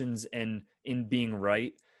emotions and in being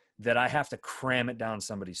right that I have to cram it down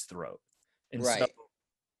somebody's throat. And so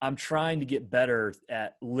I'm trying to get better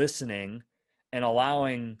at listening and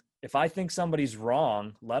allowing, if I think somebody's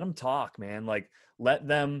wrong, let them talk, man. Like, let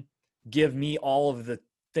them give me all of the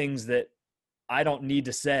things that I don't need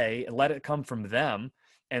to say, and let it come from them.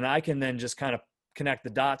 And I can then just kind of connect the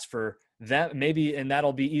dots for them, maybe, and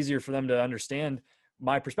that'll be easier for them to understand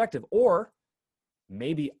my perspective. Or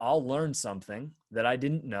maybe I'll learn something that I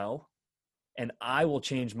didn't know, and I will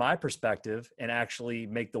change my perspective and actually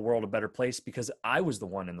make the world a better place because I was the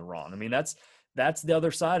one in the wrong. I mean, that's the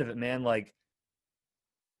other side of it, man. Like,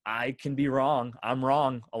 I can be wrong. I'm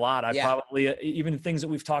wrong a lot. I probably, even things that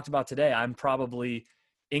we've talked about today, I'm probably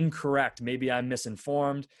incorrect. Maybe I'm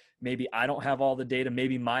misinformed. Maybe I don't have all the data.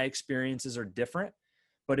 Maybe my experiences are different.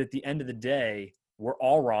 But at the end of the day, we're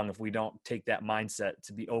all wrong if we don't take that mindset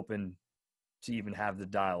to be open to even have the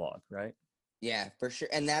dialogue, right? Yeah, for sure.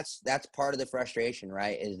 And that's part of the frustration,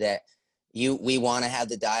 right? Is that we want to have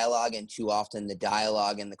the dialogue, and too often the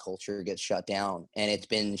dialogue and the culture gets shut down. And it's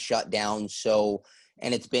been shut down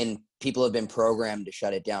and people have been programmed to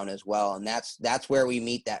shut it down as well. And that's where we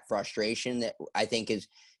meet that frustration that I think is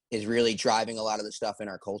really driving a lot of the stuff in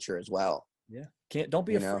our culture as well. Yeah. Don't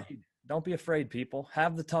be afraid. Don't be afraid, people.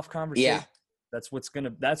 Have the tough conversation. Yeah. That's what's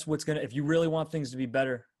gonna, if you really want things to be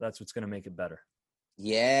better, that's what's gonna make it better.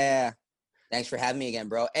 Yeah. Thanks for having me again,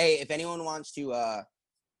 bro. Hey, if anyone wants to,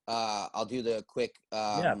 I'll do the quick.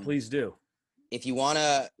 Yeah, please do. If you want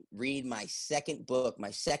to read my second book,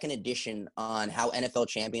 my second edition on how NFL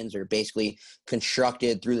champions are basically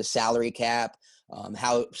constructed through the salary cap,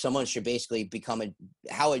 how someone should basically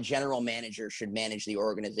how a general manager should manage the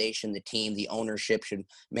organization, the team, the ownership should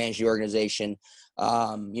manage the organization,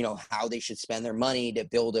 how they should spend their money to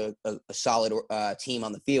build a solid team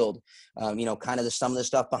on the field, kind of some of the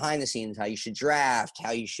stuff behind the scenes, how you should draft,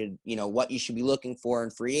 how you should, what you should be looking for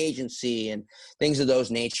in free agency and things of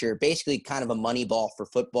those nature, basically kind of a money ball for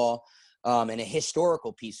football. And a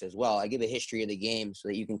historical piece as well. I give a history of the game so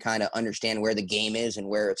that you can kind of understand where the game is and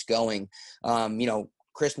where it's going.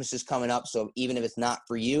 Christmas is coming up, so even if it's not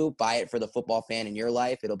for you, buy it for the football fan in your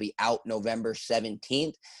life. It'll be out November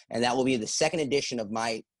 17th, and that will be the second edition of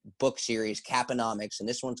my book series, Caponomics, and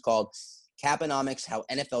this one's called Caponomics, How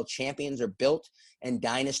NFL Champions Are Built and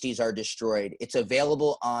Dynasties Are Destroyed. It's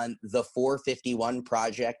available on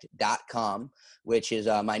the451project.com, which is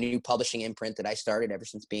my new publishing imprint that I started ever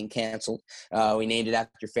since being canceled. We named it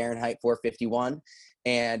after Fahrenheit 451.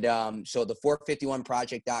 And so the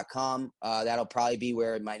 451project.com, that'll probably be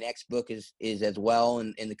where my next book is as well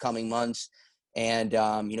in the coming months. And,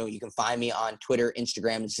 you can find me on Twitter,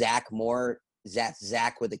 Instagram, Zack Moore,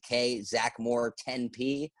 Zack with a K, Zack Moore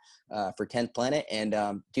 10P for 10th Planet.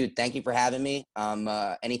 And dude, thank you for having me.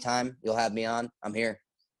 Anytime you'll have me on, I'm here.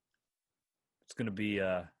 It's going to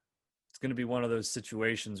be one of those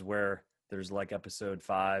situations where there's like episode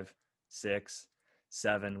 5, 6,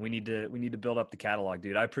 7. We need to build up the catalog,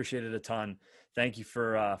 dude. I appreciate it a ton. Thank you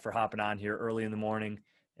for hopping on here early in the morning,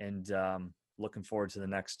 and looking forward to the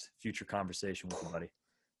next future conversation with you, buddy.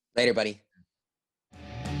 Later, buddy.